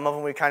 Some of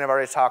them we kind of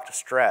already talked: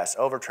 stress,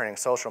 overtraining,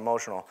 social,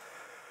 emotional.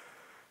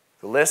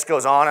 The list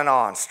goes on and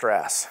on.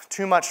 Stress.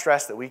 Too much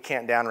stress that we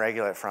can't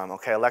downregulate from,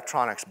 okay?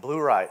 Electronics,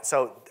 blue light.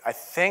 So I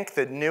think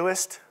the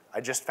newest,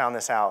 I just found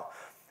this out,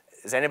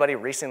 has anybody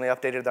recently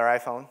updated their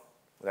iPhone?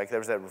 Like there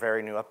was a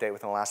very new update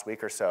within the last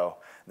week or so.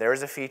 There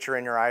is a feature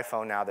in your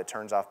iPhone now that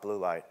turns off blue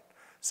light.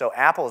 So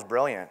Apple's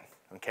brilliant,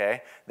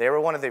 okay? They were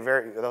one of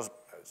those,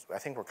 I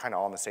think we're kind of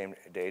all in the same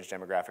age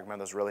demographic.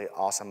 Remember those really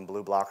awesome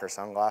blue blocker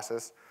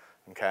sunglasses,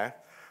 okay?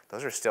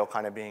 Those are still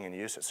kind of being in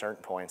use at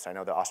certain points. I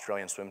know the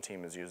Australian swim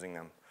team is using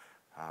them.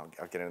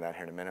 I'll get into that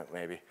here in a minute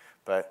maybe.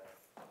 But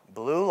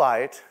blue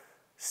light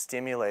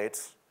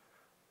stimulates,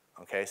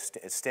 okay?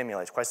 It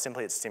stimulates, quite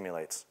simply it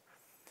stimulates.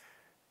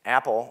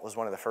 Apple was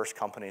one of the first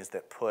companies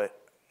that put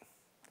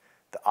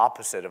the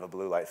opposite of a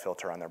blue light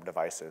filter on their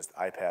devices,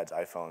 iPads,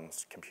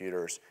 iPhones,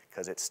 computers,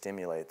 because it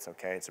stimulates,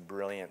 okay? It's a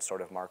brilliant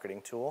sort of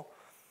marketing tool.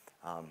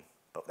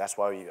 But that's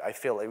why I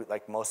feel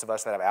like most of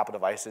us that have Apple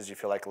devices, you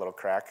feel like a little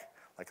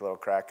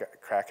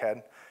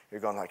crackhead. You're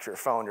going like your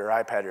phone, your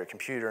iPad, your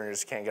computer, and you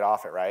just can't get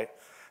off it, right?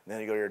 And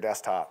then you go to your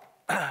desktop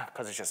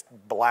because it's just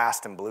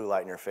blasting blue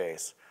light in your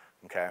face,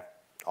 okay?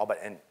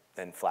 And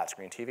then flat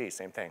screen TV,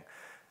 same thing.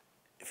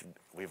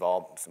 We've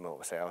all,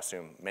 I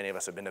assume many of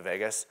us have been to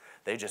Vegas.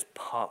 They just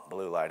pump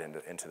blue light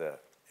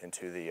they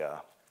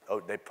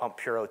pump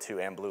pure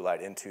O2 and blue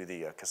light into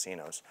the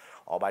casinos,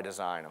 all by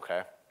design,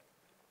 okay?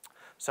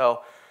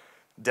 So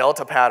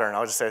delta pattern,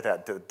 I'll just say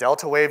that. The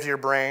delta waves of your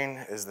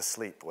brain is the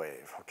sleep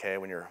wave, okay?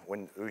 When you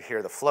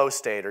hear the flow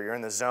state or you're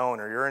in the zone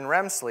or you're in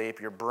REM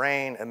sleep, your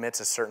brain emits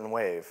a certain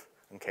wave,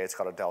 okay? It's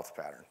called a delta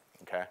pattern,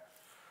 okay?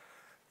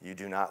 You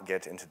do not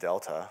get into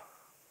delta,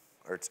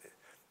 or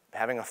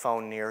having a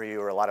phone near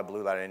you or a lot of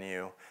blue light in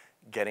you,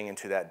 getting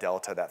into that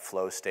delta, that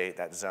flow state,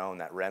 that zone,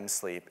 that REM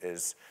sleep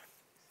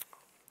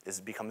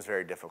becomes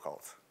very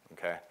difficult,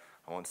 okay?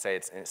 I won't say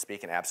it's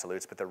speaking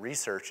absolutes, but the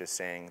research is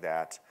saying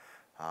that,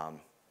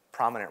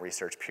 prominent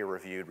research,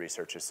 peer-reviewed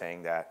research is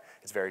saying that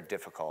it's very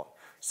difficult.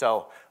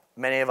 So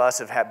many of us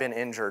have been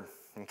injured,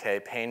 okay?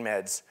 Pain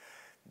meds,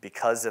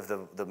 because of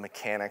the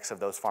mechanics of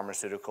those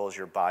pharmaceuticals,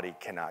 your body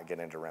cannot get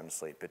into REM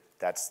sleep.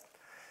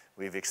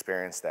 We've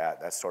experienced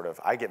that. That's sort of,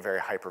 I get very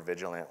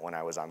hypervigilant when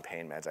I was on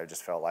pain meds. I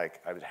just felt like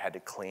I had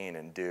to clean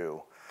and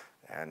do,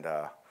 and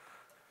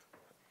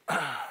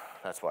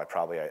that's why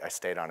I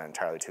stayed on it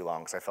entirely too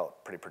long, because I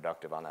felt pretty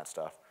productive on that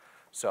stuff.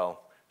 So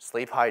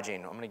sleep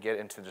hygiene. I'm going to get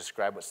into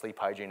describe what sleep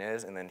hygiene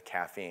is, and then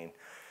caffeine.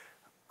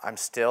 I'm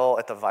still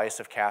at the vice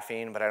of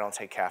caffeine, but I don't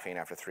take caffeine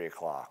after 3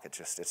 o'clock.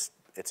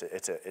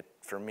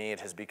 For me, it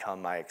has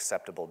become my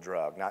acceptable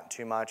drug. Not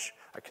too much.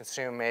 I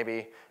consume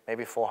maybe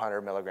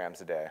 400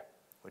 milligrams a day,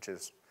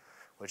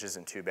 which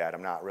isn't too bad.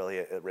 I'm not really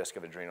at risk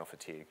of adrenal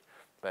fatigue,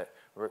 but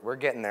we're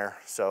getting there.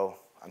 So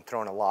I'm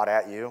throwing a lot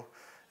at you,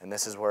 and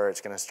this is where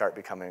it's going to start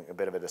becoming a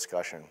bit of a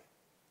discussion.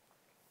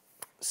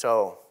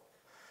 So,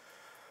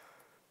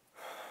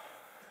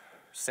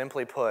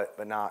 simply put,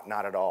 but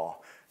not at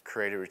all,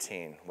 create a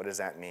routine. What does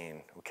that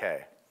mean?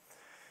 Okay.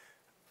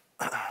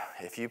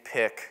 If you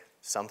pick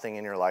something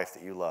in your life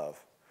that you love,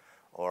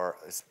 or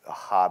a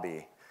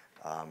hobby,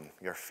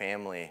 your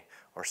family,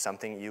 or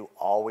something you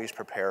always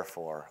prepare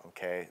for,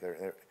 okay?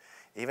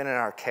 Even in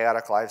our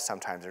chaotic lives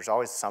sometimes, there's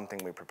always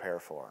something we prepare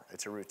for.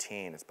 It's a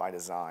routine, it's by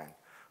design,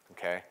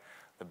 okay?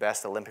 The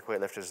best Olympic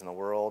weightlifters in the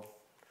world,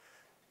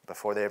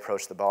 before they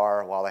approach the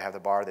bar, while they have the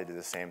bar, they do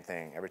the same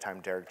thing. Every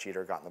time Derek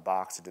Jeter got in the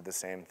box, he did the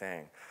same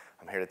thing.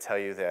 I'm here to tell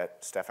you that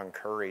Stephen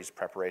Curry's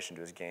preparation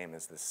to his game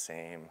is the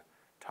same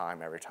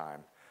time every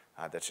time.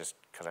 That's just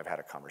because I've had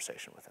a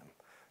conversation with him.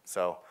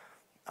 So,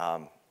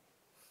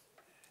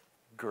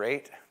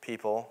 great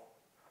people,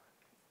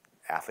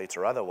 athletes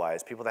or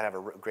otherwise, people that have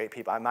great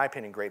people, in my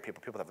opinion, great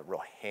people that have a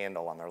real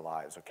handle on their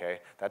lives, okay?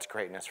 That's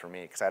greatness for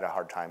me, because I had a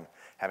hard time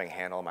having a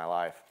handle on my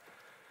life.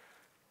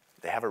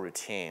 They have a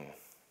routine.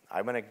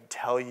 I'm going to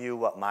tell you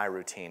what my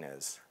routine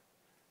is,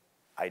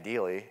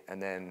 ideally,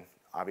 and then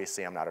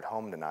obviously I'm not at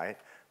home tonight,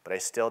 but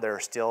there are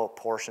still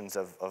portions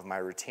of my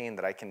routine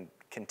that I can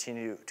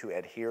continue to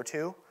adhere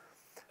to,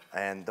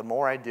 and the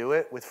more I do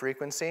it with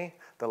frequency,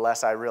 the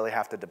less I really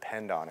have to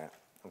depend on it,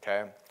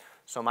 okay?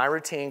 So my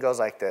routine goes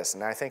like this,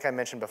 and I think I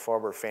mentioned before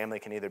where family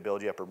can either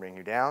build you up or bring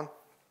you down,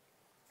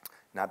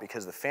 not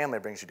because the family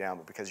brings you down,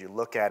 but because you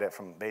look at it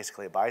from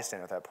basically a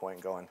bystander at that point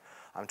going,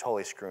 I'm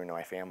totally screwing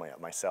my family up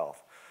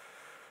myself.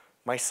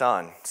 My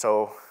son,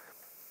 so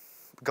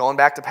going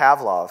back to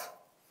Pavlov,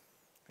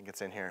 I think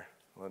it's in here,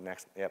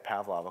 next, yeah,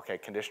 Pavlov, okay,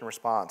 conditioned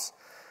response.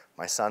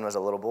 My son was a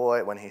little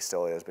boy, when he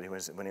still is, but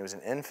when he was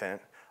an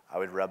infant, I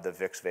would rub the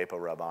Vicks Vapor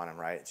Rub on him,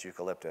 right? It's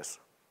eucalyptus.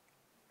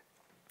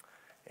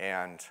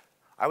 And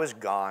I was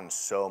gone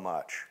so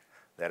much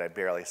that I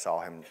barely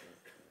saw him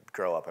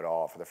grow up at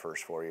all for the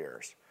first 4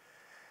 years.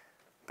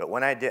 But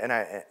when I did,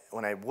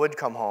 when I would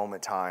come home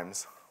at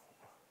times,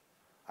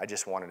 I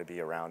just wanted to be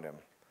around him.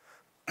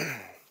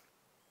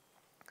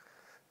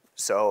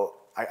 So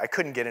I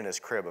couldn't get in his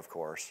crib, of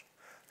course.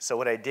 So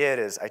what I did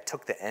is I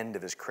took the end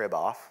of his crib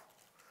off,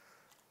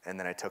 and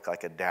then I took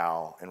like a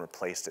dowel and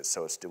replaced it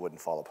so it wouldn't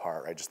fall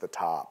apart, right? Just the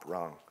top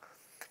rung.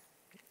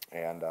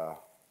 And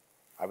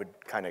I would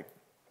kind of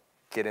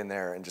get in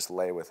there and just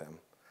lay with him.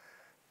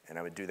 And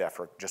I would do that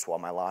for just while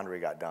my laundry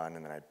got done,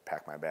 and then I'd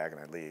pack my bag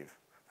and I'd leave.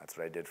 That's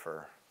what I did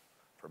for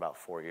about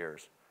 4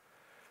 years.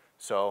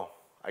 So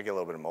I get a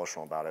little bit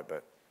emotional about it,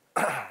 but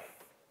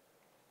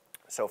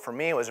so for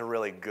me it was a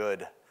really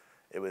good,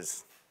 it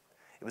was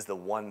the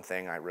one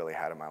thing I really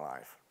had in my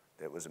life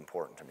that was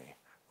important to me,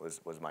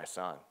 was my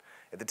son.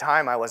 At the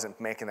time I wasn't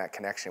making that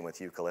connection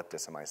with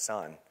eucalyptus and my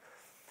son,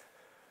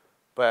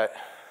 but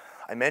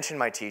I mentioned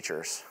my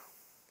teachers.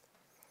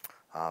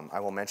 I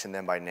will mention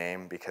them by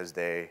name because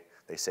they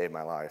saved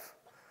my life.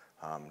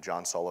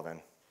 John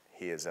Sullivan,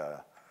 he's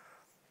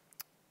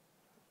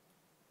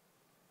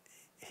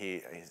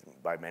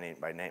by many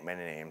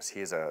names.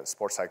 He's a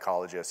sports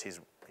psychologist.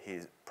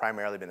 He's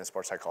primarily been a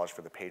sports psychologist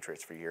for the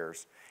Patriots for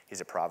years.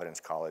 He's at Providence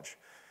College,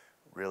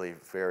 really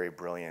very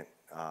brilliant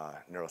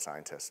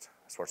neuroscientist,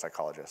 sports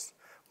psychologist.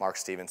 Mark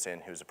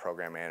Stevenson, who's a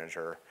program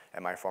manager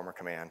at my former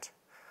command.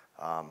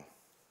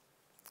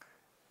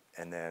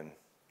 And then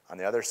on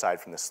the other side,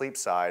 from the sleep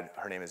side,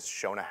 her name is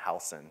Shona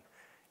Halson,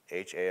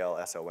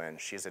 Halson.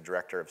 She's the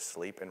director of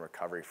sleep and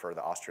recovery for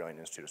the Australian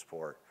Institute of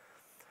Sport.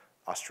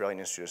 Australian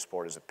Institute of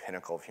Sport is a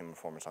pinnacle of human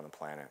performance on the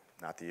planet,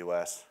 not the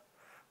US.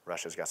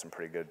 Russia's got some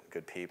pretty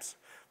good peeps,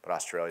 but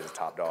Australia's a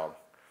top dog.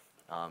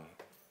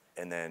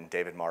 And then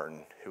David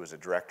Martin, who was a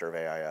director of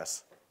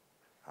AIS,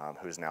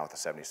 who's now with the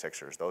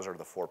 76ers. Those are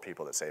the 4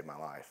 people that saved my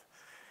life.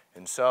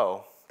 And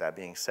so, that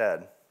being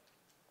said,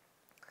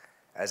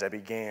 as I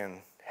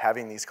began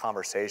having these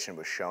conversations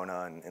with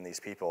Shona and these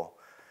people,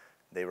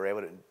 they were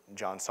able to,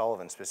 John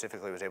Sullivan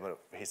specifically was able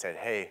to, he said,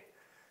 hey,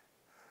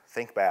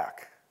 think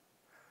back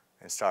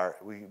and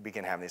we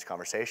began having these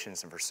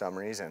conversations, and for some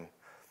reason,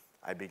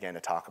 I began to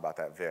talk about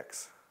that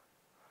Vicks.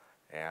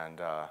 And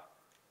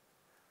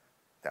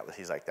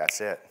he's like, that's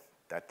it.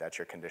 That's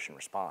your conditioned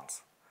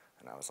response.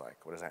 And I was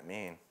like, what does that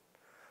mean?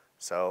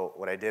 So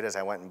what I did is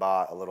I went and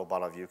bought a little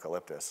bottle of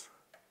eucalyptus,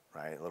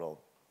 right? A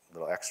little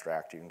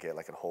extract you can get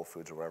like at Whole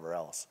Foods or wherever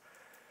else.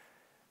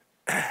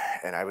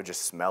 And I would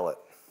just smell it.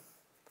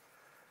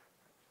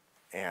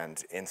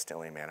 And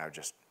instantly, man, I would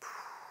just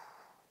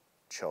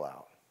chill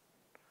out.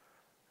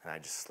 And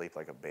I'd just sleep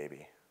like a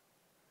baby.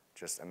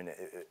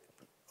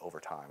 Over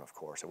time, of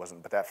course. It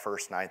wasn't, but that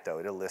first night, though,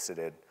 it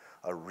elicited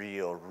a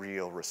real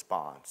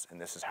response. And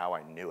this is how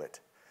I knew it.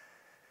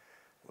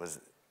 It was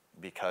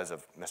because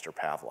of Mr.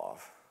 Pavlov,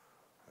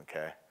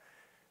 okay?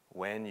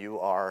 When you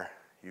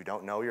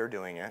don't know you're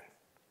doing it,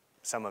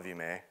 some of you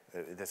may,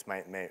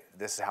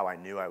 this is how I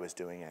knew I was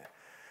doing it.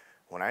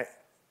 When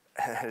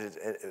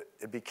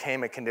it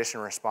became a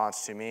conditioned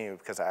response to me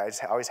because I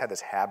always had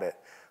this habit,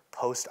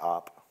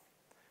 post-op,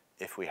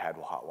 if we had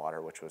hot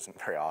water, which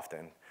wasn't very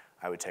often,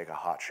 I would take a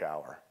hot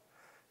shower,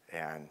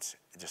 and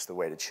just the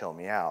way to chill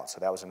me out. So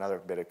that was another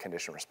bit of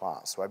conditioned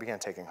response. So I began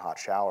taking hot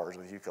showers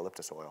with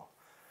eucalyptus oil,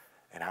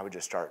 and I would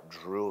just start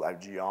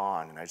I'd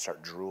yawn, and I'd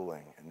start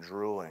drooling,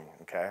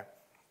 okay?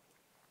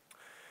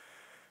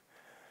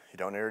 You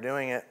don't know you're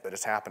doing it, but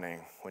it's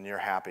happening when you're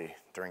happy,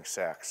 during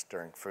sex,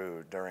 during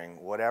food,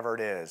 during whatever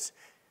it is.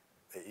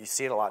 You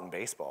see it a lot in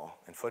baseball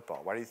and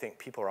football. Why do you think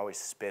people are always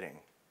spitting?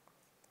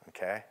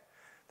 Okay?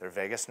 Their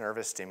vagus nerve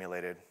is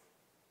stimulated.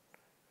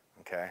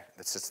 Okay?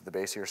 That's just at the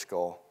base of your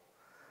skull.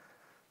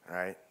 All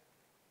right?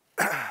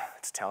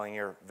 It's telling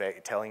your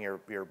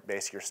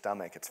base of your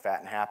stomach it's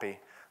fat and happy.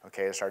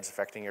 Okay? It starts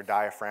affecting your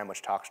diaphragm,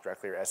 which talks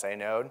directly to your SA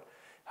node.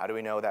 How do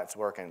we know that's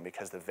working?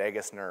 Because the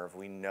vagus nerve,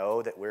 we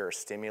know that we're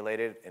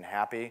stimulated and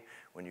happy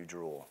when you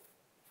drool.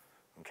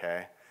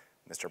 Okay?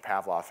 Mr.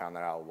 Pavlov found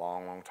that out a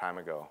long, long time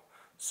ago.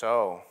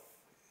 So,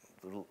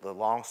 the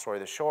long story,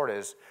 the short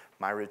is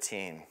my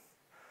routine.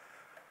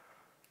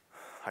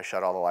 I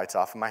shut all the lights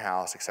off in my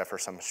house except for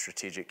some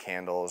strategic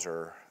candles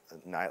or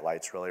night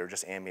lights really, or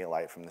just ambient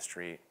light from the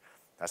street.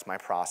 That's my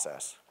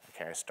process.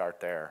 Okay, I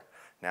start there.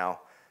 Now,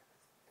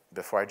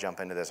 before I jump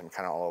into this, I'm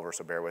kind of all over,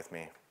 so bear with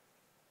me.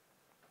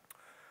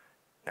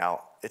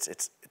 Now,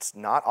 it's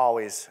not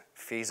always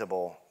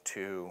feasible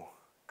to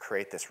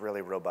create this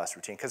really robust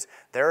routine because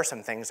there are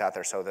some things out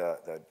there. So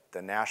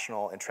the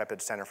National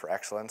Intrepid Center for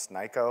Excellence,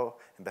 NICO,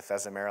 in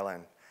Bethesda,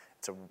 Maryland,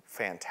 it's a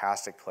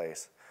fantastic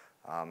place.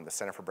 The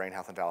Center for Brain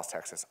Health in Dallas,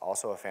 Texas,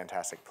 also a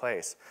fantastic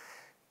place.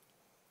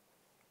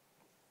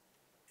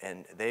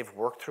 And they've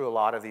worked through a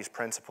lot of these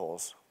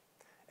principles,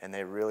 and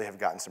they really have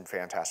gotten some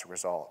fantastic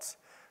results.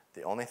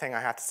 The only thing I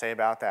have to say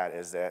about that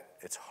is that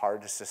it's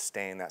hard to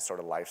sustain that sort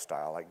of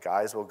lifestyle. Like,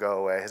 guys will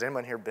go away. Has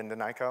anyone here been to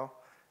NICO?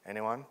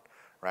 Anyone?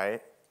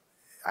 Right?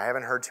 I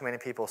haven't heard too many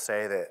people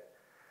say that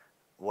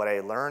what I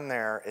learned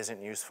there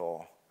isn't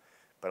useful,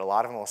 but a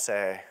lot of them will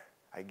say,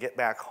 I get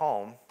back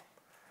home,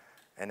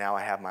 and now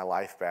I have my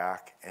life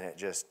back, and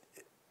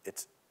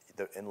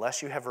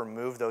unless you have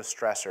removed those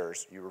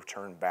stressors, you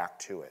return back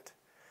to it.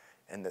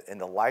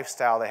 And the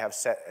lifestyle they have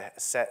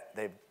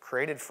they've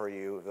created for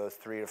you those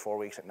 3 to 4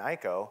 weeks at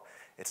NICO,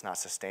 it's not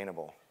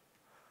sustainable.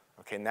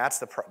 Okay, and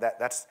that's not that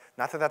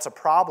that's a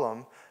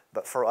problem,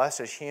 but for us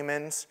as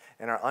humans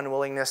and our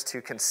unwillingness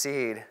to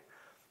concede,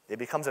 it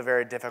becomes a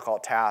very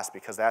difficult task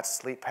because that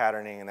sleep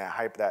patterning and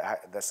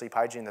that sleep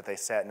hygiene that they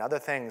set and other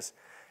things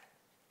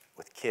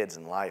with kids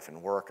and life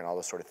and work and all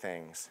those sort of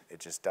things, it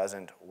just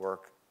doesn't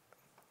work.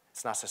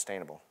 It's not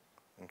sustainable.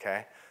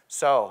 Okay,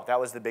 so that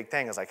was the big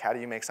thing. Is like, how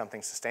do you make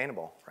something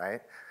sustainable,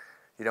 right?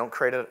 You don't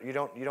create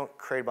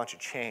a bunch of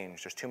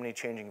change. There's too many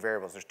changing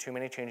variables. There's too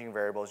many changing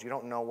variables. You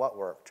don't know what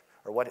worked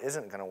or what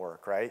isn't going to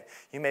work, right?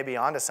 You may be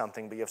onto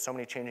something, but you have so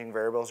many changing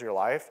variables in your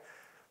life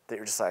that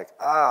you're just like,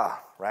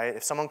 right?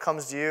 If someone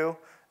comes to you,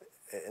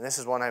 and this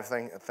is one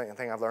thing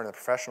I've learned in the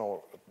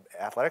professional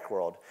athletic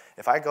world.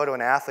 If I go to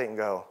an athlete and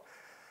go,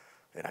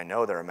 and I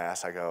know they're a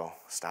mess, I go,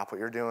 stop what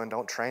you're doing,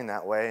 don't train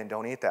that way, and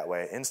don't eat that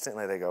way.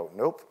 Instantly they go,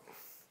 nope.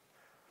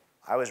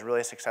 I was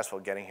really successful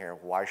getting here.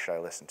 Why should I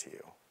listen to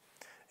you?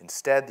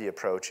 Instead, the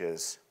approach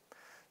is,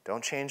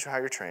 don't change how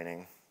you're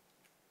training.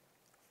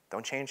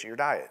 Don't change your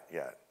diet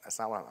yet. That's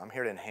not what I'm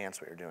here to enhance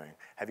what you're doing.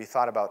 Have you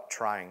thought about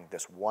trying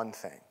this one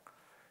thing?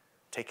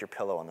 Take your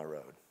pillow on the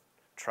road.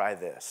 Try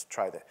this,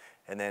 try that.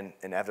 And then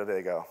inevitably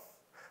they go,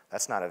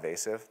 that's not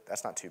evasive.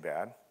 That's not too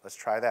bad. Let's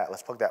try that.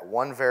 Let's plug that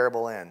one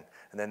variable in.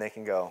 And then they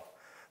can go,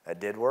 that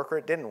did work or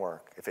it didn't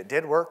work. If it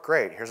did work,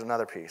 great. Here's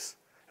another piece.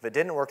 If it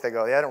didn't work, they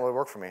go, yeah, it didn't really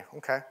work for me.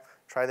 Okay.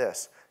 Try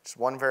this. Just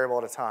one variable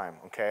at a time,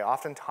 okay?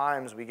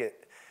 Oftentimes we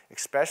get,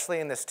 especially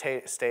in this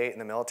state, in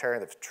the military,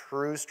 the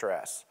true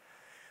stress,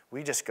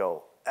 we just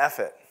go, F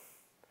it.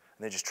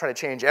 And they just try to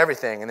change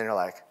everything, and then you're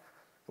like,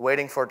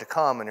 waiting for it to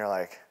come, and you're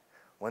like,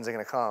 when's it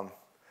going to come?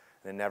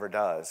 And it never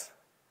does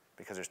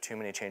because there's too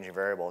many changing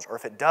variables. Or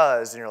if it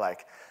does, and you're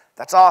like,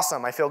 that's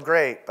awesome, I feel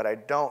great, but I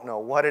don't know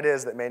what it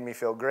is that made me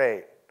feel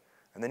great.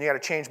 And then you got to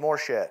change more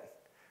shit.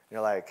 And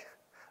you're like,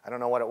 I don't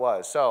know what it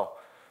was. So,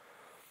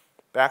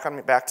 back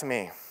to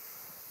me.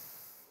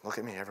 Look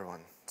at me,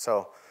 everyone.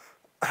 So,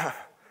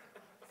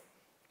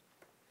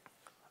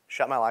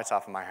 shut my lights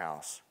off in my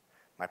house.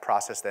 My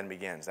process then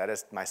begins. That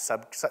is my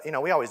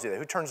we always do that.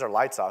 Who turns their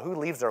lights off? Who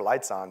leaves their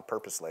lights on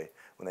purposely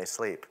when they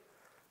sleep?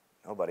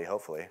 Nobody,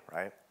 hopefully,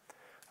 right?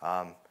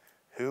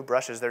 Who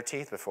brushes their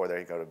teeth before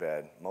they go to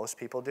bed? Most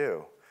people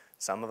do.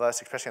 Some of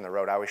us, especially on the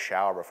road, I always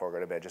shower before I go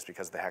to bed just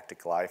because of the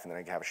hectic life, and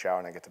then I have a shower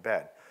and I get to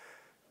bed.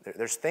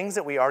 There's things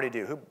that we already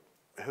do.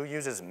 Who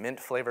uses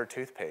mint-flavored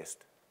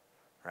toothpaste,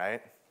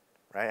 right?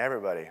 Right,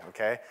 everybody,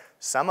 okay?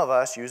 Some of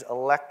us use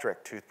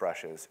electric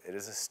toothbrushes. It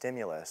is a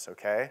stimulus,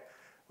 okay?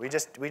 We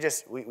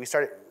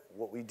started,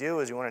 what we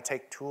do is you want to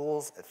take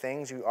tools,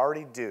 things you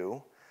already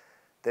do,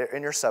 they're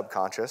in your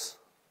subconscious,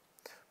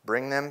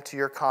 bring them to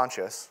your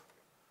conscious,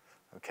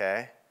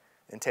 okay,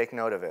 and take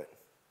note of it,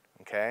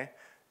 okay?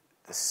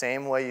 The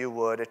same way you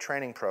would a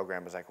training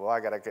program. It's like, well, I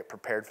got to get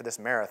prepared for this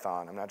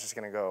marathon. I'm not just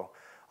going to go,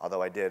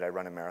 although I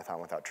run a marathon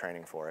without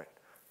training for it.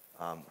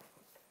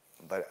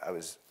 But it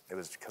was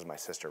because my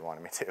sister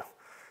wanted me to.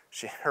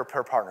 Her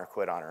partner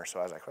quit on her, so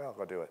I was like, well, I'll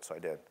go do it. So I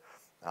did.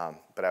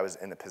 But I was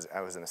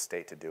in a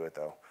state to do it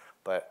though.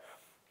 But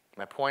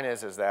my point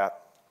is that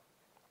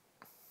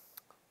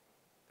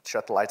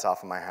shut the lights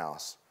off in my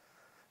house.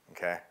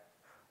 Okay,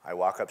 I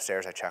walk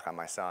upstairs. I check on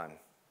my son.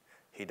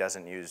 He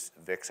doesn't use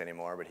Vicks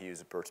anymore, but he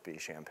uses Burt's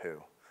Bees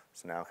shampoo.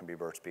 So now it can be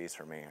Burt's Bees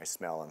for me. I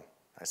smell him.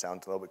 I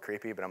sound a little bit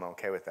creepy, but I'm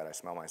okay with that. I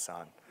smell my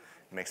son.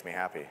 It makes me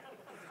happy,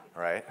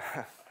 right?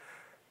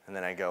 And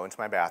then I go into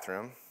my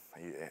bathroom,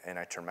 and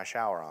I turn my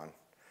shower on.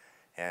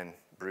 And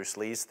Bruce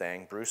Lee's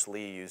thing, Bruce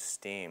Lee used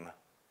steam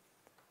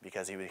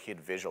because he'd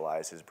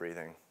visualize his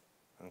breathing,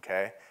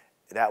 okay?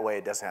 That way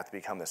it doesn't have to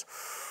become this,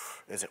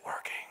 is it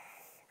working,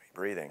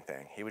 breathing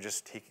thing.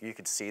 You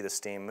could see the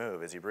steam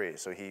move as he breathed,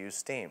 so he used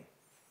steam,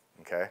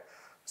 okay?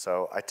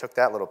 So I took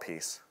that little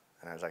piece,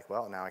 and I was like,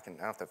 well, now I don't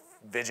have to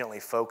vigilantly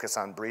focus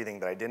on breathing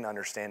that I didn't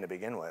understand to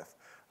begin with,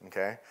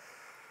 okay?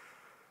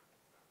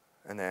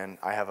 And then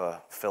I have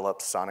a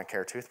Philips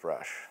Sonicare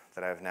toothbrush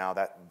that I have now.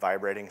 That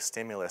vibrating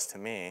stimulus to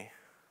me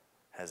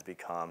has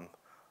become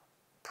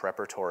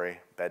preparatory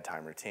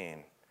bedtime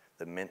routine.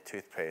 The mint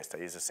toothpaste, I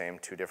use the same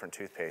 2 different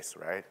toothpastes,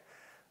 right?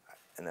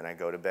 And then I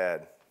go to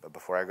bed. But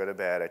before I go to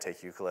bed, I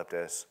take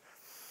eucalyptus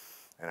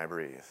and I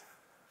breathe.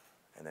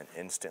 And then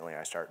instantly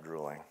I start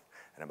drooling.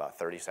 And about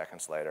 30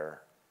 seconds later,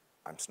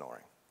 I'm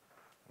snoring.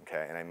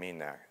 Okay, and I mean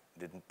that.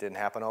 Didn't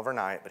happen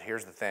overnight, but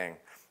here's the thing,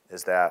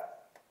 is that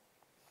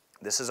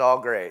this is all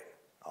great.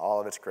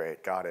 All of it's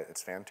great. Got it.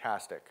 It's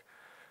fantastic.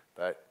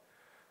 But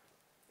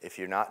if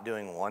you're not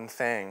doing one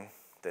thing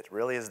that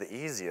really is the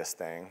easiest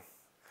thing,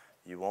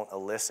 you won't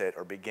elicit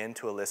or begin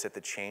to elicit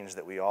the change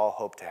that we all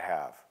hope to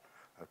have,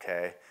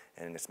 okay?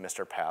 And it's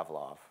Mr.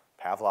 Pavlov.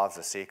 Pavlov's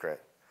the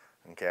secret,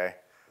 okay?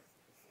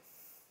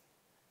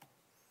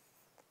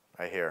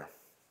 Right here.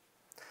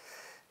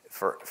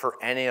 For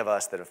any of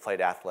us that have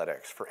played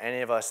athletics, for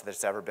any of us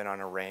that's ever been on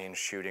a range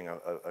shooting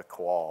a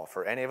qual,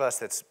 for any of us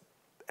that's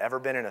ever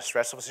been in a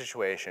stressful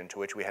situation to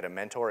which we had a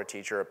mentor, a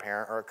teacher, a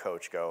parent, or a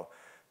coach go,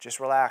 just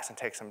relax and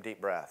take some deep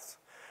breaths.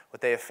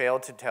 What they have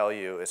failed to tell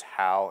you is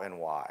how and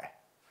why,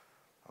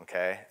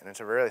 okay? And it's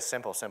a really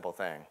simple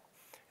thing.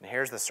 And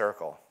here's the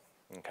circle,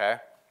 okay?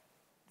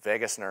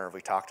 Vagus nerve,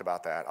 we talked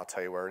about that. I'll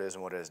tell you where it is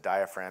and what it is.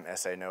 Diaphragm,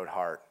 SA node,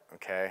 heart,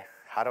 okay?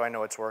 How do I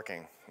know it's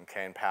working?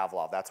 Okay, in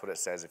Pavlov, that's what it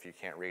says if you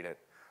can't read it,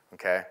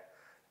 okay?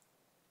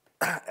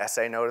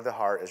 SA node of the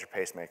heart is your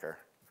pacemaker,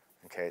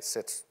 okay?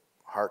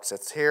 Heart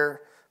sits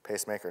here,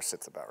 pacemaker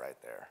sits about right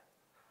there,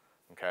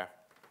 okay?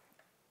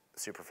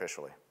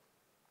 Superficially,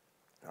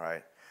 all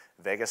right?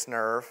 Vagus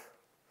nerve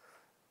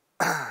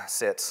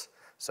sits,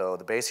 so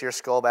the base of your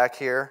skull back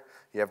here,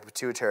 you have a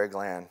pituitary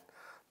gland.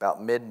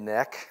 About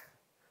mid-neck,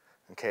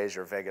 okay, is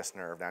your vagus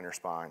nerve down your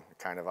spine,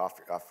 kind of off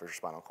your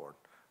spinal cord,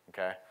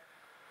 okay?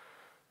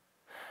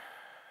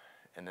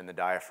 And then the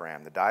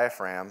diaphragm. The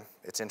diaphragm,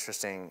 it's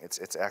interesting,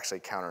 it's actually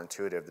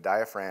counterintuitive. The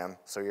diaphragm,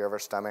 so you have our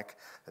stomach,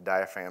 the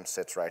diaphragm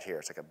sits right here.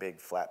 It's like a big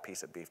flat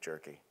piece of beef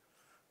jerky,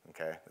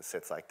 okay? It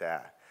sits like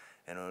that.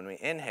 And when we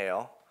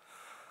inhale,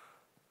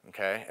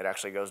 okay, it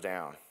actually goes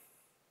down.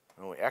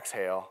 When we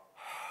exhale,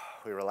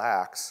 we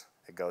relax,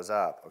 it goes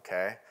up,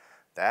 okay?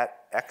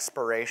 That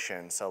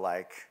expiration, so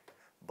like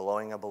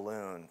blowing a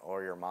balloon,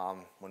 or your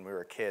mom, when we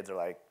were kids, are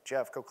like,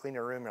 Jeff, go clean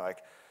your room. You're like,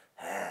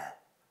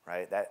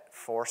 right? That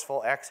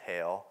forceful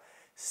exhale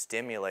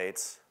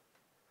stimulates,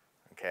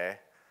 okay?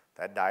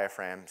 That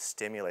diaphragm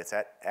stimulates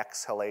that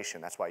exhalation.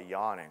 That's why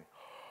yawning,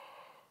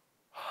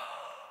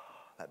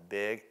 that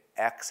big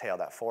exhale,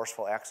 that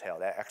forceful exhale,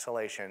 that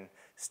exhalation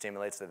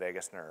stimulates the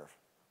vagus nerve,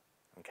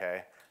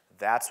 okay?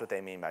 That's what they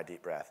mean by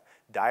deep breath.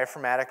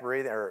 Diaphragmatic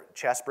breathing, or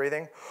chest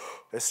breathing,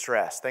 is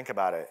stress. Think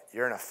about it.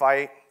 You're in a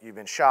fight, you've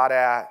been shot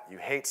at, you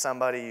hate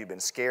somebody, you've been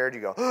scared,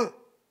 you go,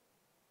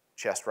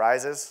 chest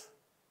rises,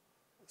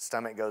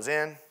 stomach goes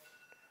in,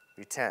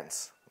 you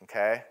tense,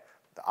 okay?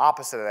 The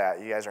opposite of that,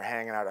 you guys are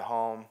hanging out at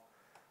home,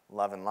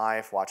 loving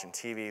life, watching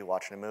TV,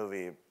 watching a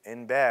movie,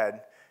 in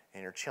bed,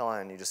 and you're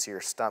chilling, you just see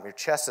your stomach, your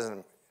chest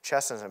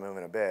isn't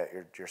moving a bit,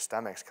 your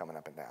stomach's coming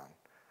up and down.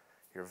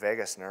 Your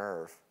vagus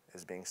nerve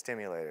is being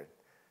stimulated.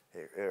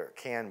 It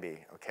can be,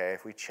 okay?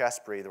 If we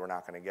chest breathe, we're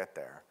not going to get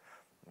there,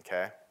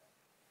 okay?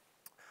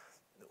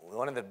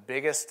 One of the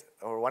biggest,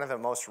 or one of the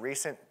most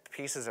recent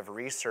pieces of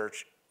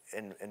research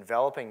in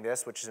enveloping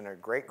this, which is in a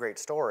great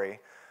story,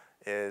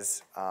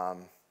 is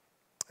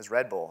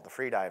Red Bull, the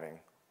free diving.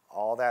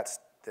 All that's,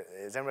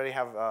 does anybody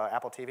have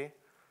Apple TV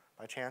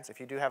by chance? If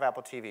you do have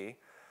Apple TV,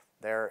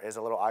 there is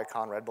a little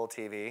icon, Red Bull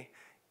TV.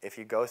 If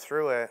you go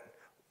through it,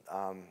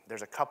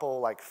 there's a couple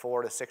like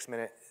 4 to 6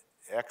 minute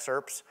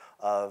excerpts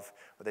of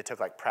where they took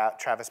like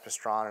Travis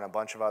Pastrana and a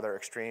bunch of other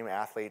extreme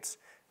athletes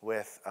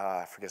with,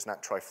 I forget, it's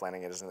not Troy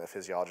Flanagan, it isn't the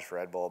physiologist for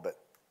Red Bull, but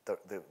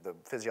the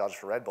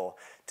physiologist for Red Bull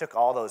took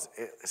all those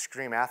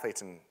extreme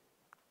athletes and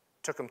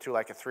took them through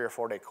like a 3 or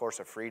 4 day course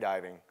of free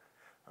diving,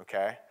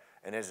 okay?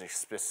 And it is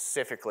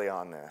specifically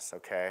on this,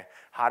 okay?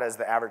 How does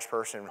the average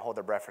person hold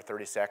their breath for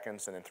 30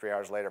 seconds and then 3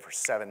 hours later for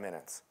 7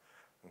 minutes,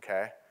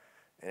 okay?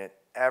 And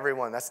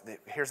everyone,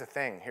 here's the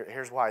thing,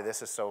 here's why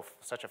this is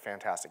such a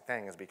fantastic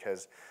thing, is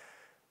because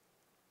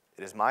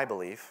it is my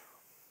belief,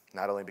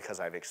 not only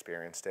because I've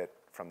experienced it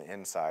from the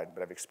inside,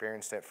 but I've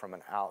experienced it from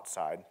an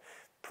outside.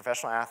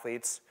 Professional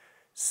athletes,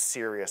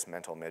 serious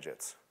mental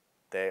midgets.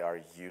 They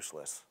are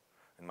useless,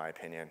 in my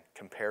opinion,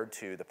 compared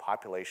to the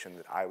population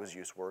that I was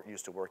used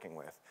to working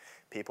with.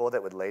 People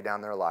that would lay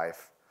down their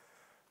life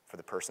for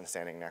the person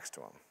standing next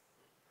to them.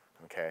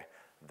 Okay?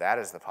 That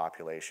is the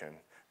population,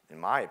 in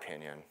my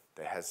opinion,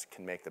 that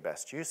can make the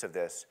best use of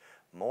this,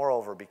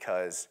 moreover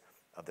because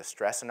of the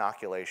stress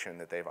inoculation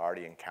that they've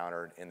already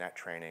encountered in that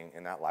training,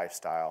 in that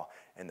lifestyle,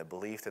 and the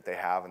belief that they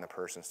have in the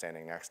person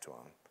standing next to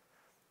them.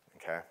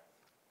 Okay?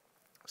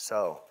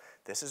 So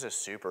this is a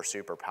super,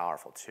 super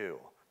powerful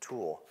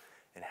tool.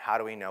 And how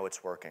do we know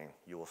it's working?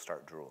 You will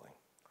start drooling.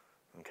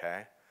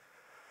 Okay?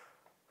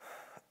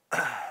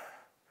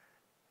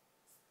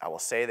 I will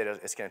say that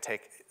it's going to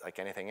take, like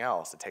anything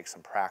else, it takes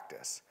some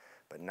practice,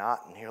 but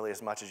not nearly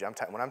as much as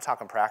when I'm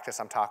talking practice,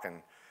 I'm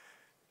talking,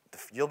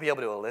 you'll be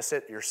able to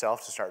elicit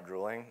yourself to start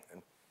drooling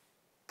in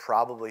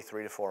probably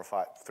 3 to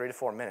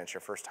 4 minutes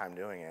your first time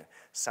doing it.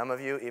 Some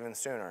of you even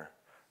sooner,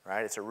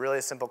 right? It's a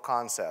really simple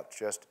concept.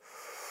 Just,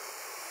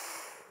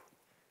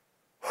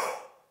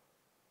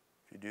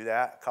 if you do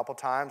that a couple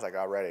times, I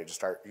got ready to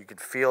start. You could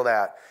feel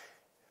that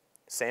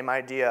same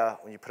idea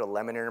when you put a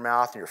lemon in your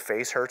mouth and your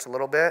face hurts a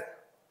little bit,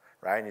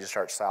 right? And you just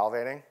start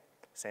salivating.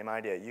 Same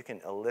idea. You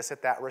can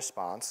elicit that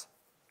response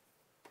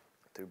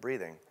through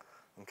breathing,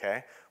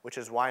 okay? Which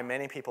is why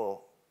many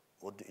people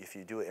will, if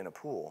you do it in a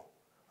pool,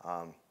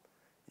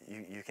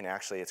 you can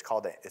actually, it's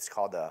called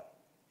the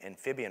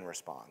amphibian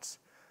response.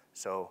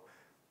 So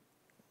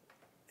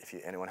if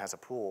anyone has a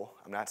pool,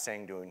 I'm not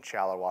saying doing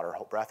shallow water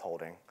breath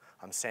holding.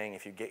 I'm saying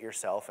if you get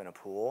yourself in a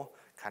pool,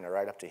 kind of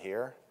right up to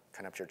here,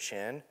 kind of up to your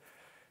chin,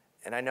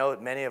 and I know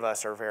many of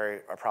us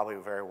are probably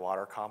very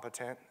water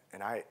competent,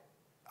 and I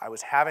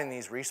was having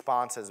these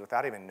responses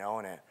without even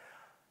knowing it.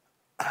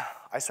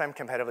 I swam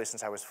competitively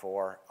since I was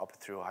 4 up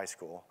through high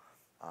school.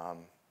 I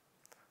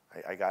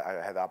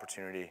had the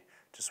opportunity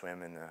to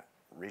swim in the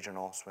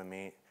regional swim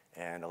meet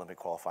and Olympic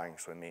qualifying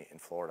swim meet in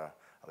Florida.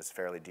 I was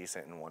fairly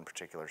decent in one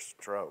particular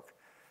stroke.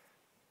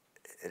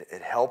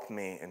 It helped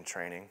me in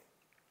training.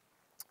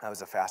 I was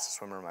the fastest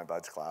swimmer in my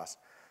buds class.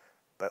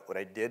 But what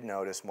I did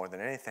notice more than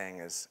anything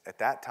is at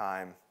that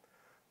time,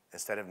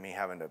 instead of me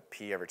having to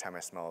pee every time I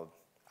smelled,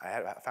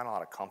 I found a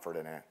lot of comfort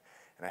in it.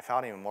 And I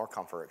found even more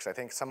comfort, because I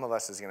think some of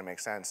us is going to make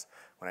sense.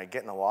 When I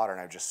get in the water and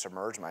I just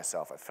submerge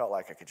myself, I felt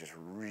like I could just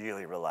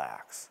really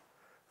relax,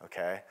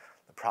 okay?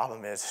 The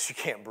problem is you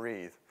can't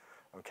breathe,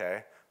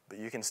 okay? But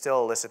you can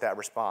still elicit that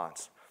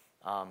response.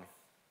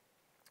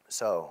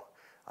 So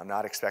I'm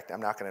not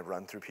going to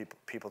run through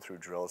people through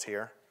drills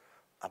here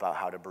about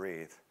how to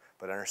breathe.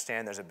 But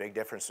understand there's a big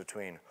difference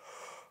between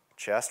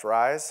chest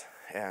rise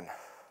and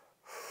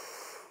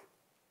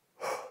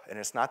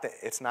it's not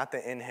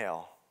the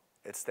inhale.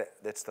 It's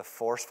the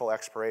forceful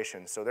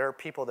expiration. So there are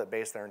people that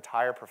base their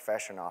entire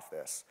profession off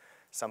this.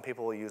 Some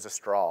people will use a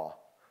straw,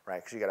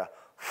 right? Because you got to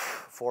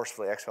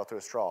forcefully exhale through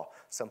a straw.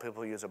 Some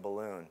people use a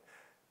balloon.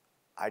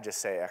 I just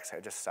say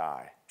exhale, just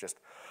sigh, just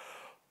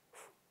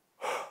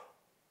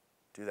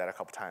do that a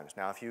couple times.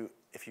 Now, if you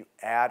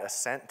add a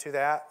scent to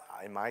that,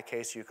 in my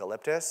case,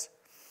 eucalyptus.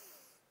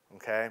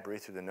 Okay,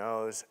 breathe through the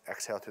nose,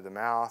 exhale through the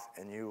mouth,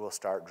 and you will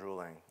start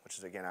drooling, which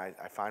is, again,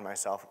 I find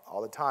myself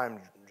all the time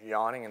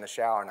yawning in the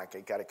shower, and I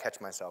got to catch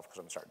myself because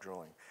I'm going to start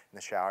drooling. In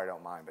the shower, I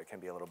don't mind, but it can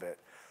be a little bit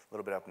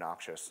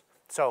obnoxious.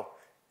 So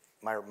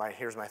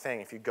here's my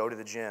thing. If you go to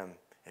the gym,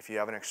 if you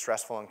have a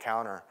stressful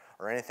encounter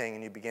or anything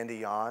and you begin to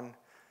yawn,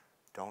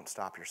 don't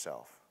stop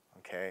yourself,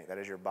 okay? That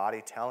is your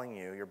body telling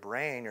you, your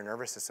brain, your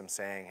nervous system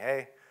saying,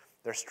 hey,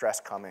 there's stress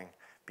coming.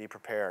 Be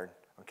prepared,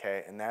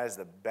 okay? And that is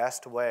the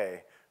best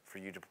way for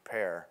you to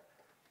prepare,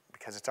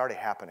 because it's already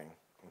happening,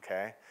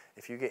 okay?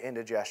 If you get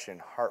indigestion,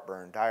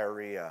 heartburn,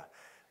 diarrhea,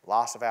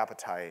 loss of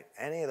appetite,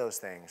 any of those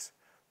things,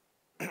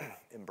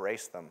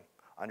 embrace them.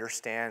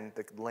 Understand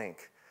the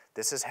link.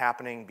 This is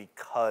happening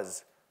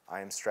because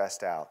I am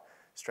stressed out.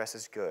 Stress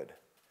is good.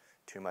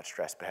 Too much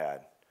stress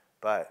bad.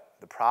 But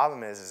the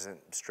problem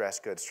isn't stress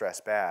good,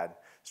 stress bad.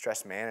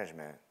 Stress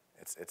management,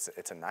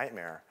 it's a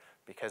nightmare,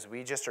 because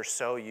we just are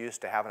so used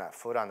to having that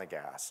foot on the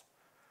gas.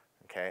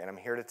 Okay, and I'm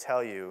here to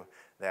tell you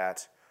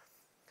that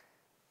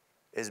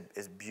as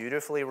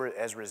beautifully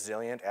as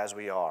resilient as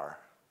we are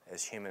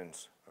as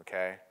humans,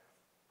 okay,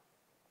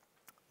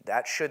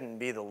 that shouldn't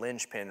be the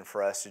linchpin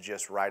for us to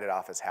just write it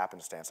off as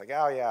happenstance. Like,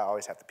 oh yeah, I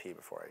always have to pee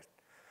before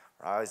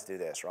or I always do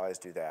this, or I always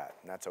do that,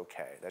 and that's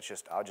okay.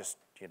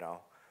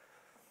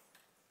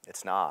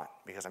 It's not,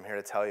 because I'm here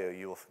to tell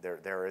you,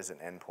 there is an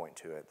end point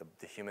to it.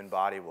 The human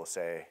body will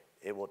say,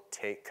 it will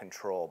take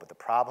control. But the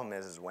problem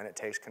is when it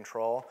takes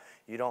control,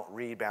 you don't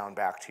rebound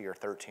back to your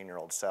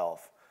 13-year-old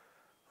self,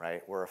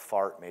 right, where a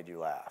fart made you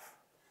laugh,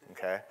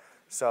 okay?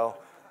 So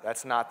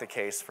that's not the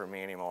case for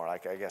me anymore.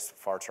 Like, I guess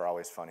farts are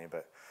always funny,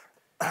 but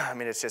I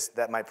mean, it's just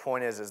that my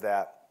point is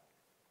that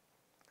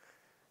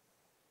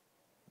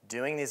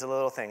doing these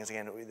little things,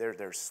 again,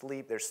 there's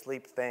sleep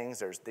things,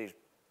 there's these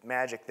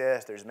magic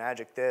this, there's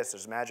magic this,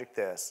 there's magic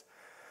this.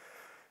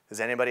 Does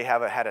anybody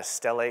had a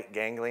stellate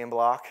ganglion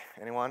block?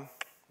 Anyone?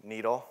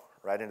 Needle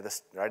right into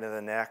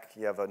the neck.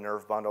 You have a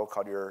nerve bundle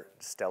called your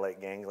stellate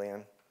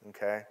ganglion.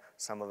 Okay,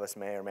 some of us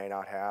may or may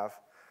not have.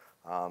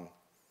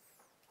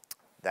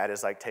 That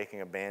is like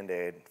taking a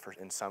Band-Aid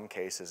in some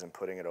cases and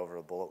putting it over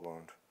a bullet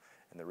wound.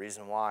 And the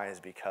reason why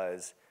is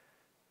because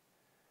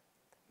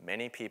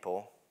many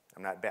people,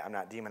 I'm not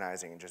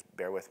demonizing, just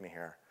bear with me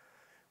here.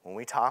 When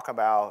we talk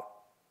about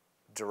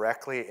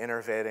directly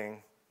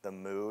innervating the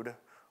mood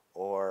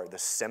or the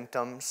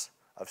symptoms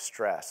of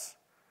stress,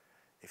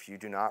 if you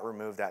do not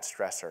remove that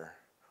stressor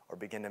or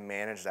begin to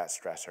manage that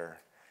stressor,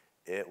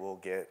 it will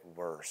get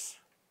worse,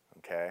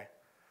 okay?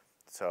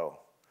 So,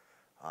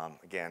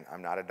 again,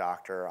 I'm not a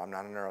doctor, I'm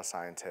not a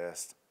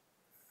neuroscientist,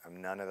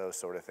 I'm none of those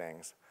sort of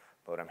things,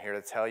 but I'm here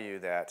to tell you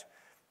that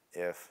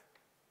if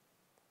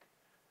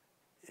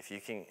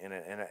you can,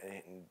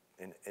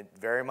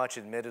 very much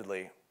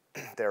admittedly,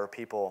 there are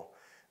people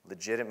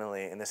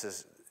legitimately, and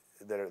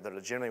they're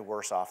legitimately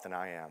worse off than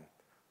I am,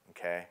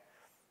 okay?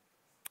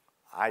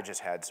 I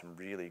just had some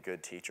really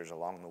good teachers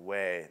along the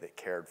way that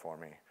cared for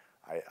me.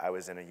 I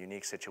was in a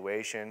unique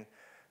situation,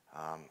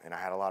 and I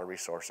had a lot of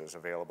resources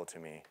available to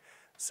me.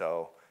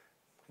 So,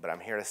 but I'm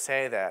here to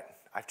say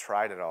that I've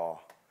tried it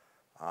all.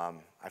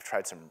 I've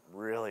tried some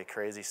really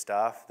crazy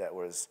stuff that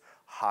was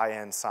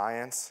high-end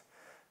science,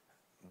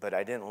 but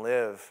I didn't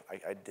live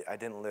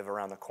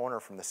around the corner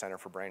from the Center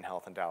for Brain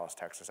Health in Dallas,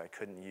 Texas. I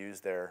couldn't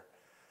use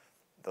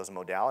those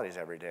modalities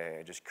every day.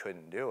 I just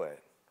couldn't do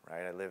it.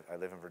 Right? I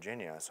live in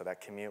Virginia, so that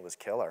commute was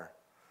killer.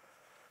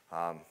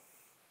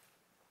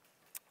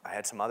 I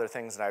had some other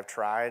things that I've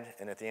tried,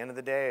 and at the end of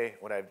the day,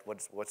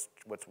 what's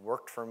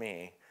worked for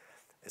me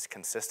is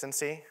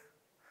consistency,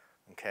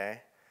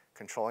 okay?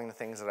 Controlling the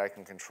things that I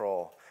can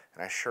control,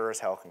 and I sure as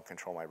hell can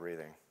control my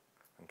breathing,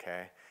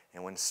 okay?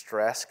 And when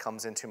stress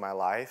comes into my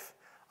life,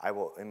 I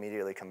will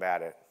immediately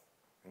combat it,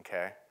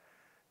 okay?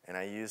 And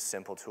I use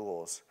simple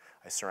tools.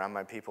 I surround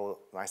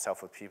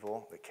myself with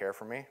people that care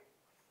for me,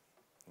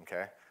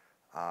 okay?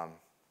 I'm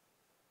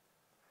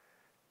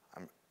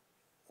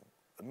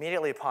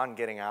immediately upon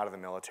getting out of the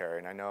military,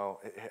 and I know,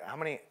 how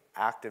many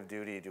active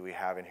duty do we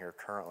have in here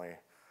currently?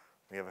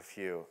 We have a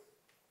few.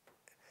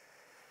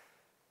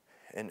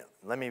 And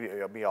let me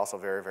be also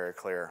very, very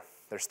clear.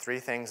 There's 3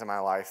 things in my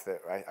life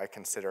that I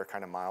consider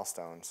kind of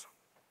milestones.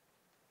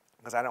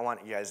 Because I don't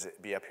want you guys to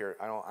be up here,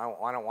 I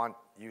don't want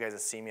you guys to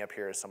see me up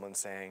here as someone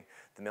saying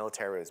the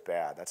military is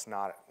bad. That's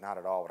not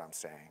at all what I'm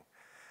saying.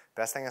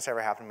 Best thing that's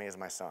ever happened to me is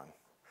my son.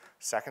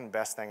 Second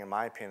best thing, in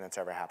my opinion, that's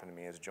ever happened to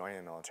me is joining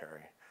the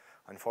military.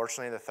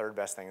 Unfortunately, the third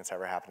best thing that's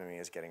ever happened to me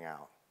is getting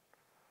out.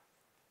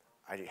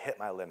 I hit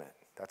my limit.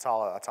 That's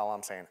all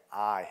I'm saying.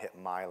 I hit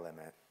my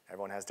limit.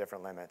 Everyone has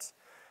different limits.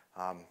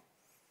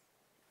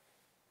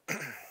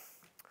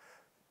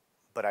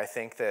 But I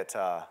think that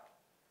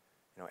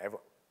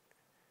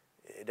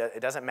it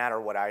doesn't matter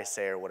what I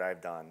say or what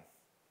I've done.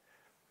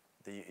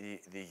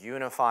 The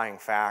unifying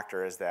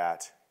factor is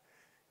that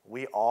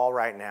we all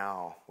right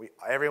now,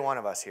 every one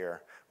of us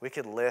here, we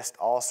could list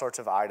all sorts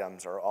of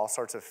items or all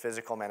sorts of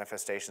physical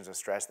manifestations of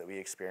stress that we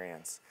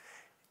experience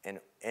in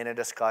a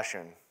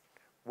discussion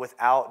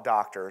without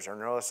doctors or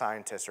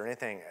neuroscientists or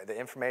anything. The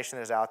information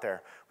that is out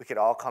there, we could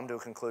all come to a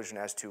conclusion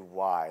as to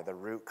why, the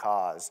root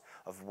cause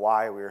of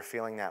why we are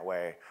feeling that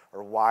way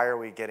or why are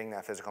we getting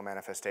that physical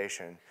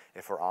manifestation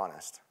if we're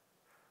honest,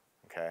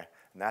 okay?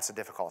 And that's a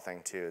difficult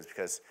thing too, is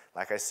because,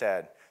 like I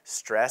said,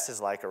 stress is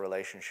like a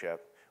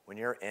relationship. When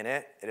you're in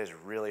it, it is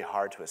really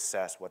hard to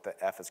assess what the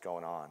F is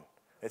going on.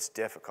 It's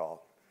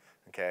difficult,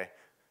 okay?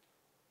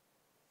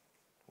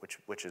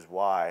 Which is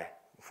why,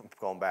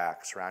 going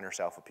back, surround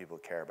yourself with people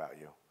who care about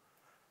you,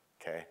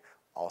 okay?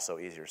 Also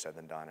easier said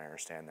than done, I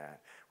understand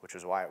that. Which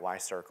is why my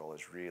circle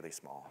is really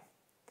small.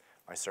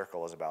 My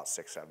circle is about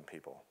 6, 7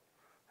 people.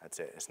 That's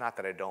it. It's not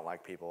that I don't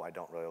like people. I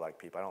don't really like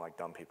people. I don't like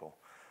dumb people.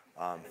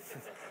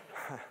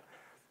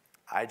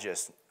 I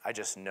just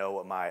know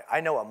what my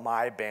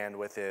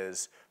bandwidth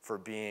is for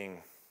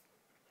being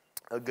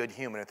a good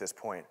human at this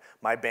point.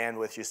 My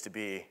bandwidth used to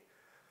be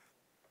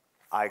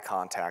eye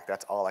contact.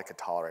 That's all I could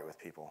tolerate with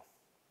people.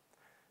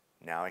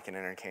 Now I can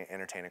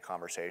entertain a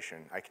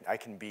conversation. I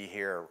can be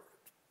here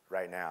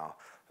right now.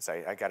 So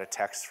I got a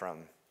text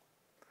from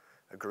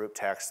a group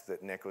text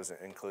that Nick was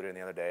included in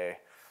the other day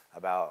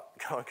about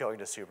going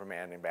to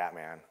Superman and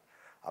Batman.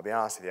 I'll be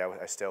honest with you,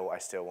 I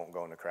still won't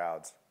go into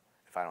crowds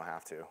if I don't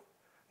have to.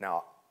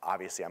 Now,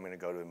 obviously, I'm going to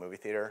go to a movie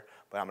theater,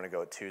 but I'm going to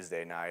go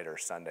Tuesday night or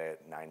Sunday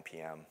at 9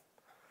 p.m.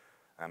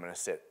 I'm going to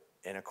sit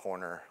in a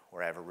corner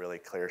where I have a really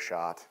clear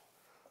shot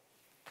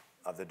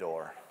of the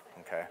door,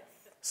 okay?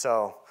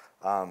 So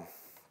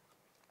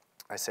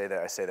I say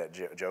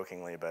that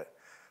jokingly, but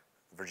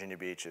Virginia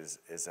Beach is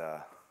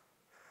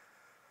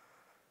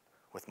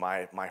with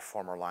my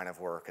former line of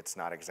work, it's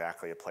not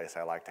exactly a place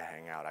I like to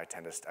hang out. I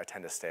tend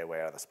to stay away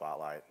out of the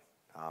spotlight.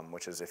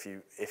 Which is if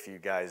you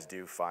guys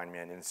do find me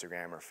on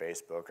Instagram or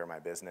Facebook or my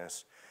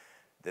business,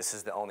 this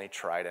is the only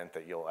trident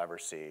that you'll ever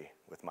see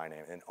with my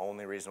name. And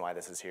only reason why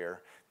this is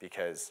here,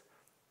 because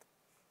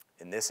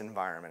in this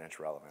environment it's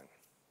relevant.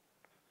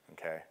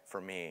 Okay?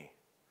 For me,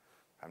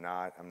 I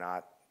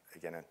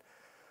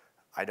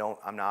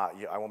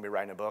won't be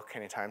writing a book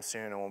anytime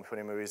soon. I won't be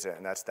putting movies in,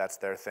 and that's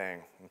their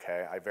thing.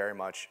 Okay? I very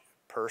much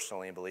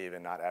personally believe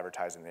in not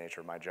advertising the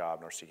nature of my job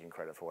nor seeking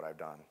credit for what I've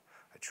done.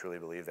 I truly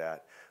believe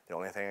that. The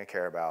only thing I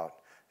care about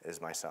is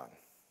my son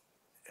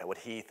and what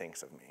he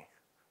thinks of me,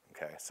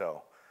 Okay,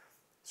 so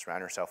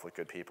surround yourself with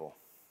good people.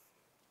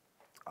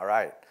 All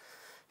right,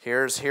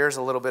 here's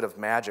a little bit of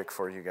magic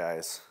for you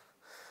guys.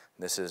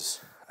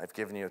 I've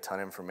given you a ton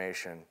of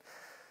information.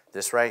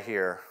 This right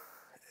here,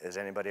 has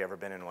anybody ever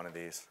been in one of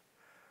these?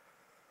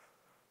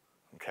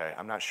 Okay,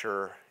 I'm not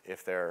sure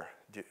if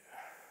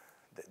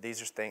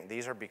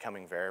these are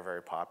becoming very,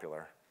 very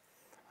popular.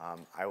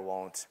 I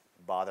won't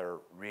bother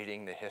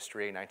reading the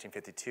history.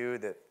 1952,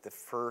 the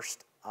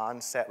first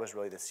onset was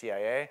really the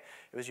CIA.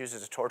 It was used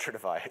as a torture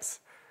device,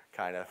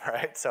 kind of,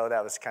 right? So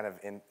that was kind of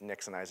in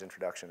Nick's and I's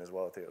introduction as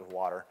well to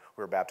water.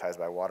 We were baptized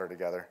by water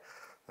together,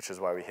 which is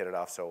why we hit it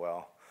off so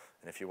well.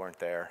 And if you weren't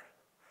there,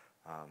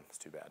 it's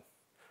too bad.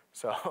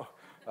 So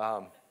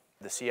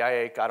the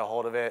CIA got a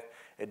hold of it.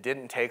 It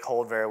didn't take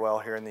hold very well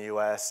here in the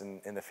US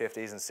in the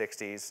 50s and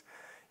 60s.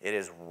 It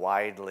is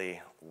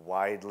widely,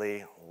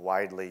 widely,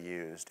 widely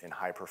used in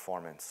high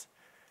performance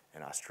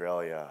in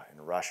Australia,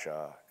 in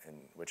Russia,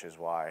 which is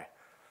why.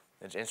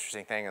 The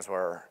interesting thing is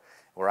where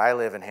I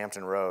live in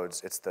Hampton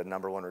Roads, it's the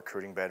 #1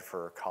 recruiting bed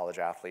for college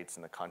athletes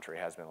in the country,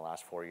 has been the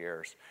last 4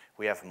 years.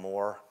 We have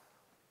more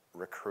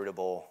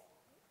recruitable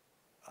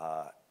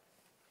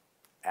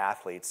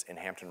athletes in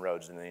Hampton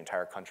Roads than the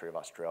entire country of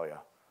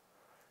Australia.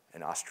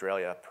 And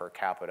Australia, per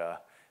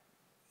capita,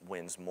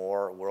 wins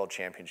more world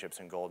championships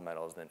and gold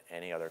medals than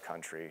any other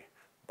country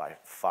by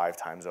 5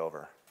 times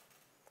over.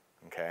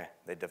 Okay?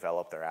 They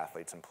develop their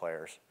athletes and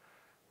players.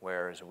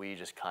 Whereas we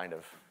just kind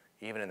of,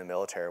 even in the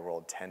military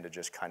world, tend to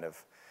just kind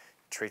of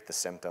treat the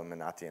symptom and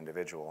not the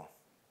individual.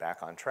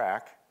 Back on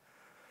track,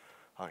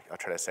 I'll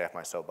try to stay off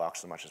my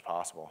soapbox as much as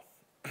possible.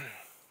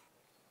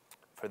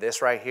 For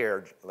this right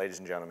here, ladies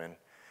and gentlemen,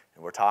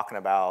 and we're talking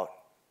about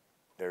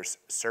there's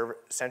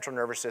central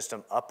nervous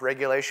system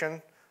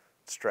upregulation,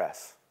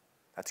 stress.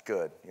 That's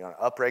good. You want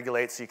to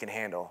upregulate so you can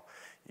handle.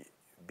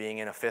 Being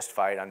in a fist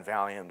fight on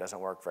Valium doesn't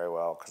work very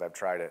well because I've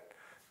tried it.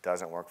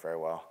 Doesn't work very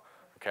well.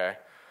 Okay?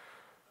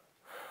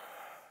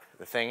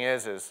 The thing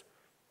is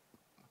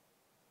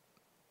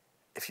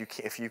if you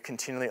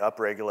continually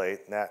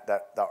upregulate,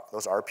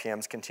 those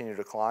RPMs continue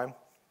to climb,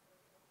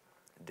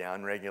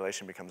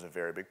 downregulation becomes a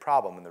very big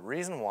problem. And the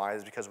reason why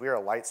is because we are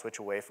a light switch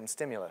away from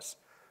stimulus.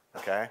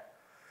 Okay?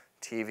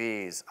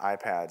 TVs,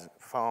 iPads,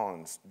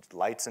 phones,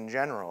 lights in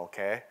general,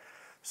 okay?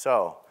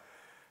 So,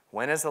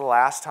 when is the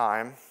last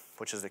time,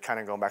 which is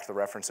kind of going back to the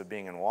reference of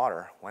being in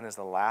water, when is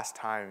the last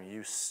time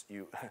you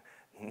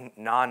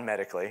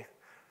non-medically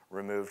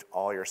removed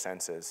all your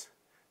senses?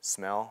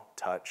 Smell,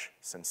 touch,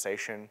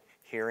 sensation,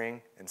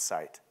 hearing, and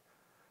sight.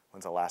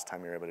 When's the last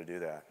time you were able to do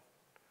that?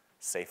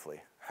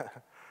 Safely.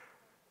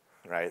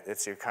 Right?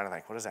 You're kind of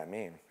like, what does that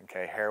mean?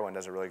 Okay, heroin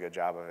does a really good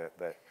job of it,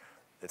 but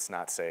it's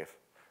not safe.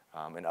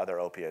 And other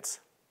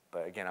opiates.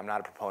 But again, I'm not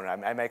a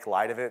proponent. I make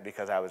light of it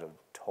because I was a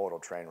total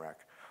train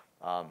wreck.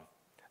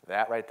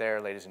 That right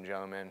there, ladies and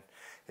gentlemen,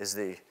 is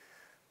the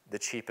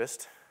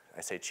cheapest.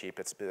 I say cheap.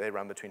 They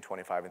run between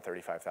 $25,000 and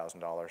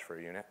 $35,000 for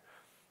a unit.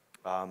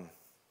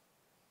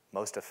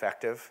 Most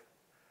effective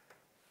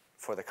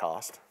for the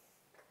cost.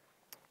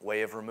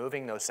 Way of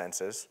removing those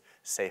senses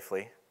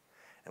safely.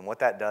 And what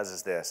that does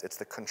is this. It's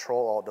the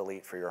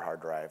Control-Alt-Delete for your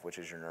hard drive, which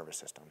is your nervous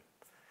system.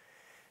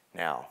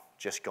 Now,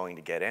 just going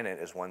to get in it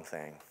is one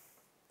thing.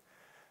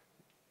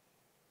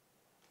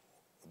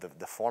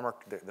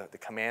 The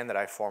command that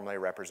I formerly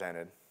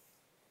represented,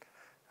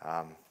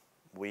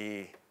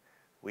 they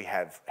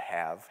have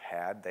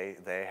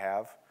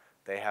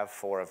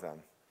 4 of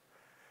them.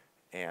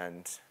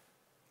 And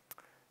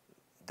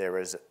there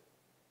is,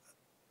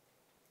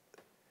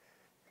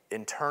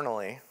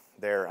 internally,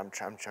 I'm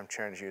trying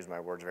to use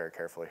my words very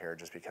carefully here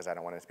just because I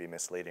don't want it to be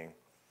misleading.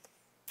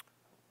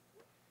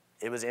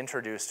 It was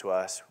introduced to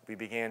us. We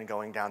began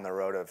going down the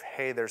road of,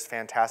 hey, there's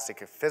fantastic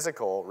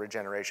physical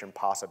regeneration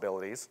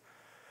possibilities.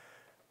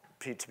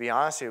 To be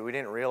honest with you, we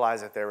didn't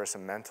realize that there were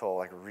some mental,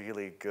 like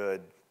really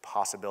good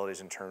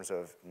possibilities in terms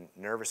of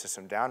nervous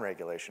system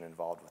downregulation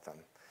involved with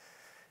them.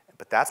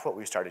 But that's what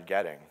we started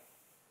getting.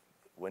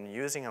 When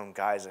using on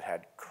guys that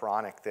had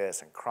chronic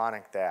this and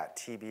chronic that,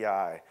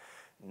 TBI,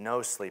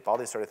 no sleep, all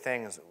these sort of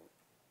things,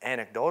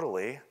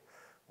 anecdotally,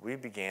 we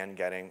began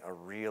getting a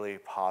really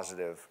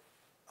positive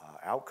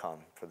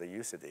outcome for the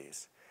use of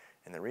these.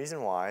 And the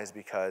reason why is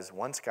because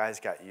once guys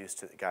got used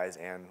to, guys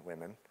and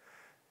women,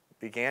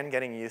 began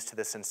getting used to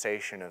the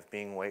sensation of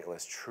being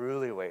weightless,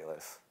 truly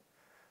weightless.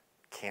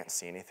 Can't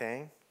see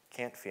anything,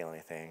 can't feel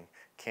anything,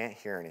 can't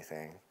hear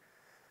anything.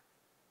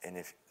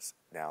 And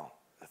now,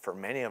 for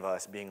many of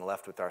us, being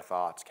left with our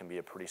thoughts can be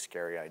a pretty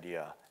scary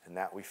idea. And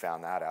that we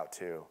found that out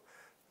too.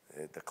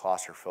 The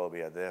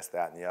claustrophobia, this,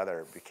 that, and the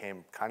other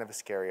became kind of a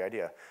scary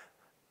idea.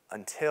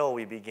 Until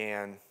we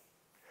began,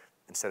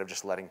 instead of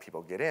just letting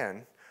people get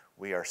in,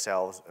 we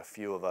ourselves, a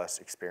few of us,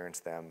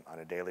 experienced them on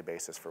a daily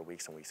basis for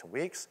weeks and weeks and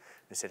weeks.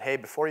 We said, hey,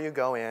 before you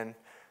go in,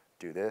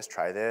 do this,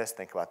 try this,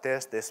 think about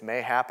this. This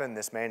may happen,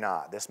 this may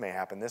not. This may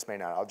happen, this may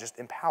not. I'll just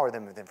empower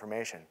them with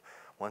information.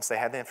 Once they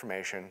had the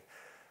information,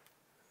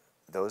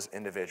 those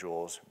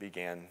individuals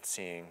began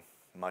seeing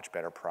much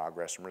better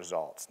progress and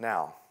results.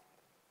 Now,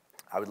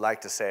 I'd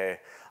like to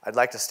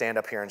stand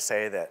up here and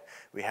say that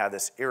we have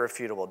this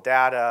irrefutable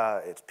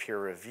data, it's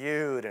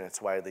peer-reviewed, and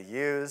it's widely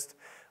used.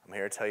 I'm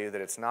here to tell you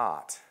that it's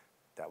not.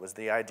 That was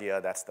the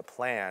idea, that's the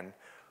plan.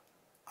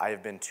 I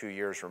have been 2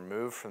 years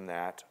removed from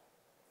that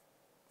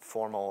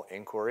formal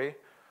inquiry.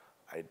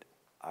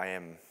 I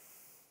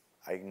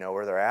know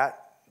where they're at,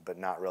 but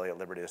not really at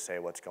liberty to say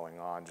what's going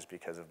on just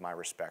because of my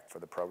respect for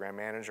the program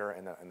manager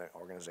and the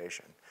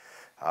organization.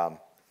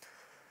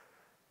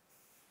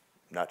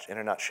 In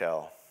a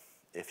nutshell,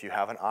 if you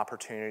have an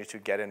opportunity to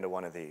get into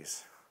one of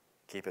these,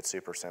 keep it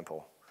super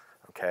simple,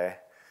 okay?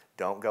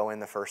 Don't go in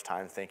the first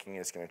time thinking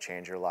it's going to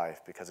change your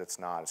life, because it's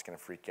not. It's going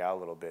to freak you out a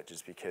little bit,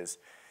 just because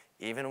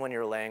even when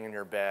you're laying in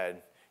your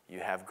bed, you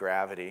have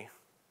gravity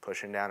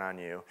pushing down on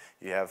you.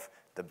 You have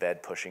the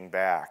bed pushing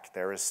back.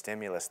 There is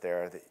stimulus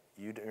there that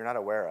you're not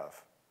aware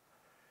of.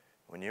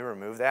 When you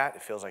remove that,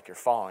 it feels like you're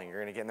falling.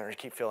 You're going to get in there and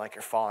keep feeling like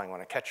you're falling,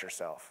 want to catch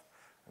yourself,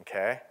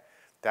 okay?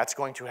 That's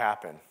going to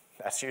happen.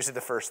 That's usually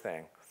the first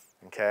thing,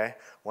 okay?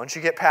 Once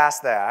you get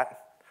past that,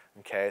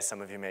 okay,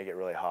 some of you may get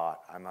really hot.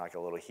 I'm like a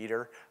little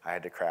heater. I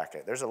had to crack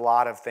it. There's a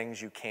lot of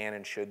things you can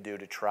and should do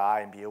to try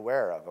and be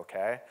aware of,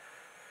 okay?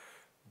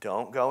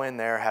 Don't go in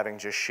there having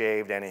just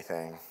shaved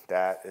anything.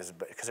 That is,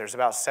 because there's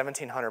about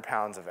 1,700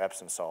 pounds of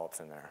Epsom salts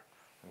in there,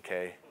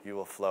 okay? You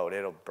will float.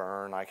 It'll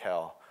burn like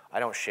hell. I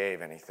don't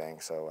shave anything,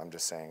 so I'm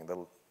just saying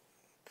the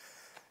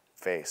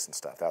face and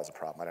stuff, that was a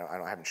problem.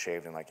 I haven't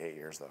shaved in like 8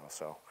 years, though,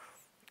 so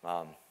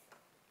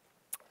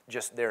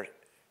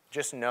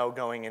just know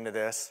going into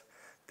this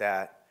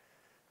that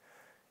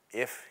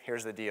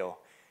here's the deal,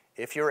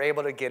 if you're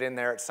able to get in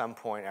there at some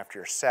point after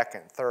your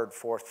second, third,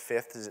 fourth,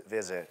 fifth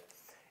visit,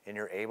 and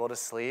you're able to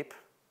sleep,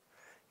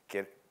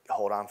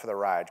 hold on for the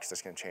ride, because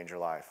it's going to change your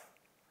life,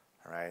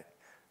 all right?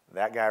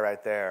 That guy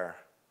right there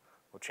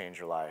will change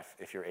your life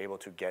if you're able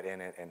to get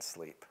in it and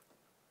sleep,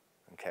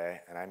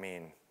 okay? And I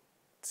mean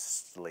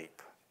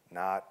sleep,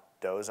 not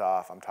doze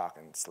off. I'm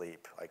talking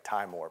sleep, like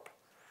time warp.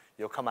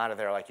 You'll come out of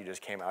there like you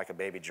just came out like a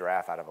baby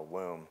giraffe out of a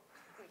womb.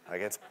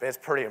 Like it's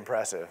pretty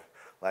impressive.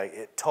 Like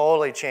it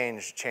totally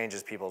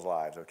changes people's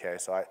lives, okay?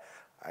 So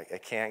I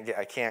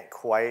can't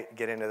quite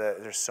get into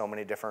there's so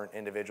many different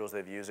individuals that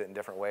have used it in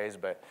different ways,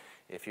 but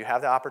if you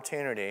have the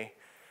opportunity,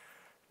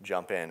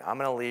 jump in. I'm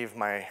gonna leave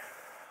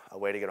a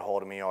way to get a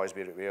hold of me, always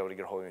be able to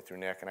get a hold of me through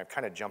Nick, and I've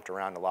kind of jumped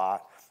around a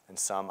lot and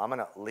some. I'm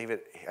gonna leave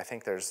it, I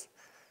think there's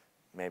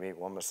maybe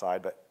one more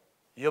slide, but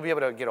you'll be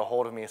able to get a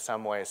hold of me in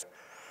some ways.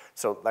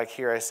 So like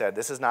here I said,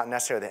 this is not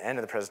necessarily the end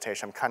of the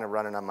presentation. I'm kind of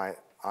running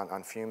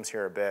on fumes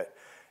here a bit,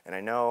 and I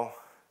know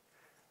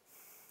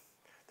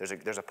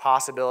there's a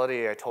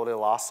possibility I totally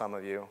lost some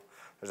of you.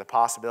 There's a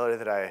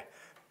possibility that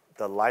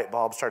the light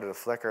bulb started to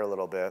flicker a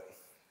little bit.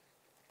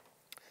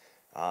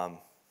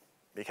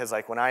 Because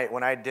like when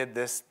I did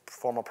this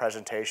formal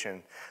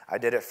presentation, I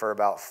did it for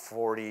about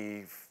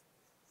 40,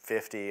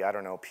 50, I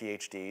don't know,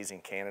 PhDs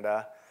in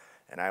Canada,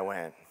 and I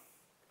went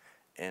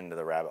into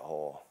the rabbit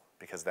hole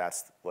because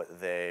that's what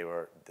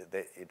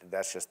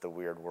that's just the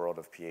weird world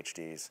of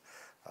PhDs,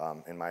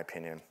 in my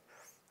opinion.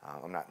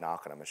 I'm not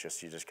knocking them, it's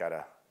just you just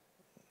gotta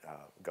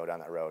go down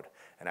that road.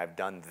 And I've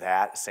done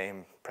that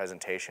same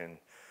presentation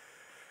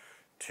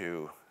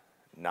to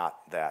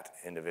not that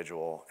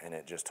individual, and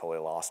it just totally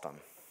lost them.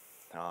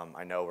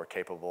 I know we're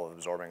capable of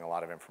absorbing a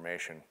lot of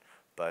information,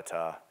 but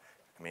I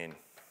mean,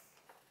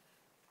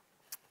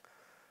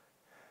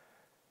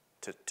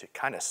 to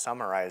kind of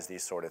summarize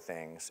these sort of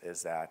things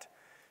is that,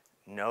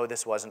 no,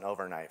 this wasn't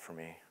overnight for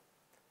me.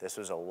 This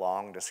was a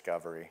long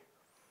discovery.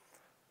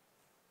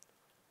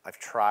 I've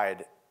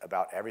tried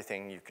about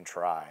everything you can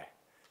try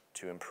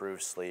to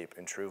improve sleep,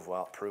 improve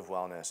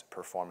wellness,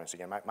 performance.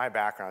 Again, my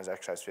background is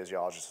exercise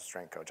physiologist and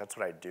strength coach. That's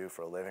what I do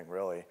for a living,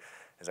 really,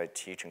 is I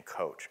teach and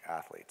coach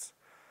athletes.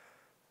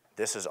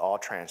 This is all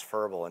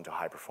transferable into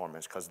high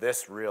performance, because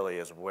this really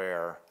is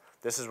where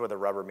the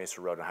rubber meets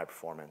the road in high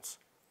performance.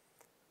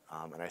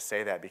 And I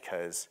say that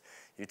because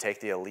you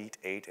take the elite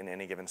 8 in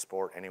any given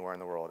sport anywhere in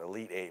the world.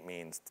 Elite 8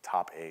 means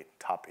top 8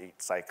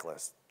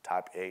 cyclists,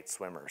 top 8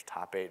 swimmers,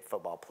 top 8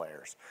 football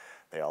players.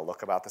 They all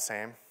look about the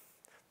same.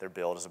 Their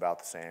build is about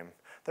the same.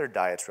 Their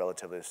diet's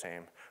relatively the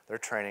same. Their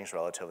training's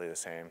relatively the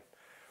same.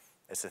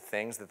 It's the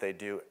things that they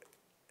do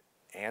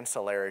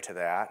ancillary to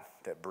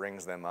that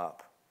brings them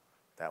up,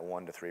 that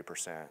 1% to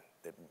 3%,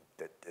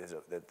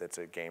 that's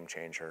a game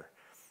changer.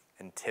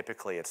 And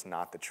typically it's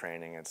not the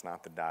training, it's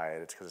not the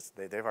diet, it's because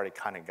they've already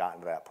kind of gotten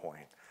to that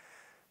point.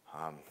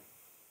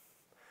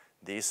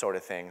 These sort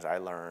of things I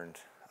learned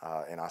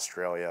in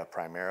Australia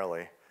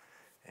primarily,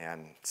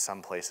 and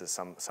some places,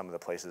 some of the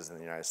places in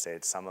the United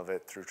States, some of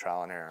it through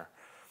trial and error.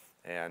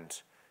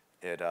 And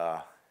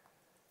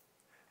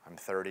I'm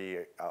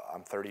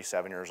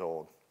 37 years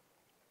old.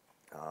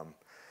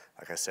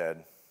 Like I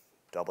said,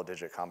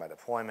 double-digit combat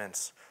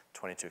deployments,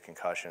 22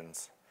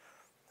 concussions,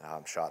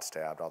 shot,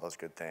 stabbed, all those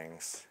good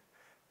things.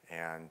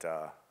 And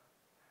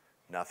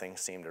nothing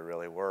seemed to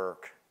really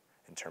work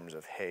in terms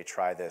of, hey,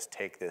 try this,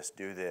 take this,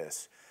 do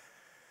this.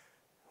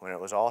 When it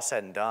was all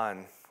said and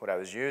done, what I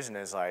was using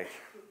is like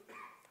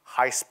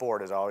high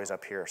sport is always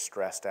up here,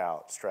 stressed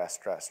out, stress,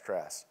 stress,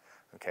 stress.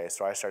 Okay,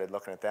 so I started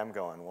looking at them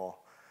going, well,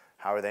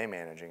 how are they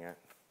managing it?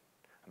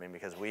 I mean,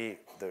 because the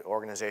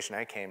organization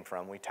I came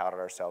from, we touted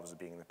ourselves as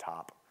being the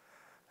top.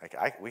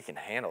 Like, we can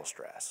handle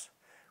stress.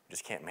 We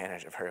just can't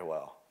manage it very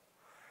well.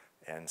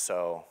 And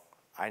so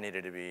I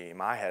needed to be, in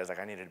my head,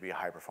 I needed to be a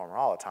high performer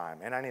all the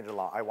time. And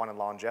I wanted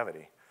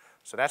longevity.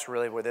 So that's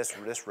really where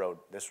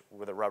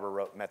where the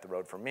rubber met the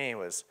road for me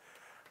was,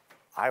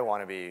 I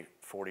want to be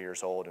 40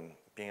 years old and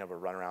being able to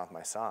run around with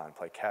my son,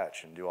 play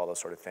catch, and do all those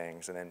sort of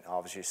things. And then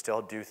obviously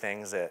still do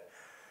things that,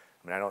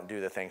 I don't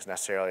do the things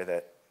necessarily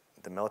that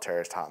the military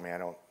has taught me. I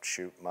don't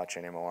shoot much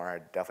anymore. I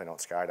definitely don't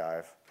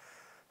skydive.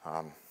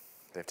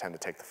 They tend to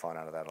take the fun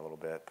out of that a little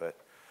bit. But,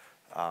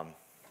 I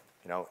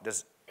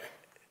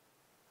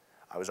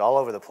was all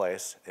over the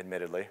place,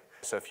 admittedly.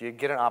 So if you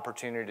get an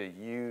opportunity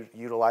to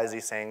utilize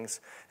these things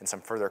and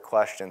some further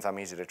questions, I'm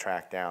easy to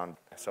track down.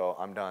 So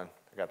I'm done.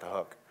 I got the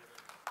hook.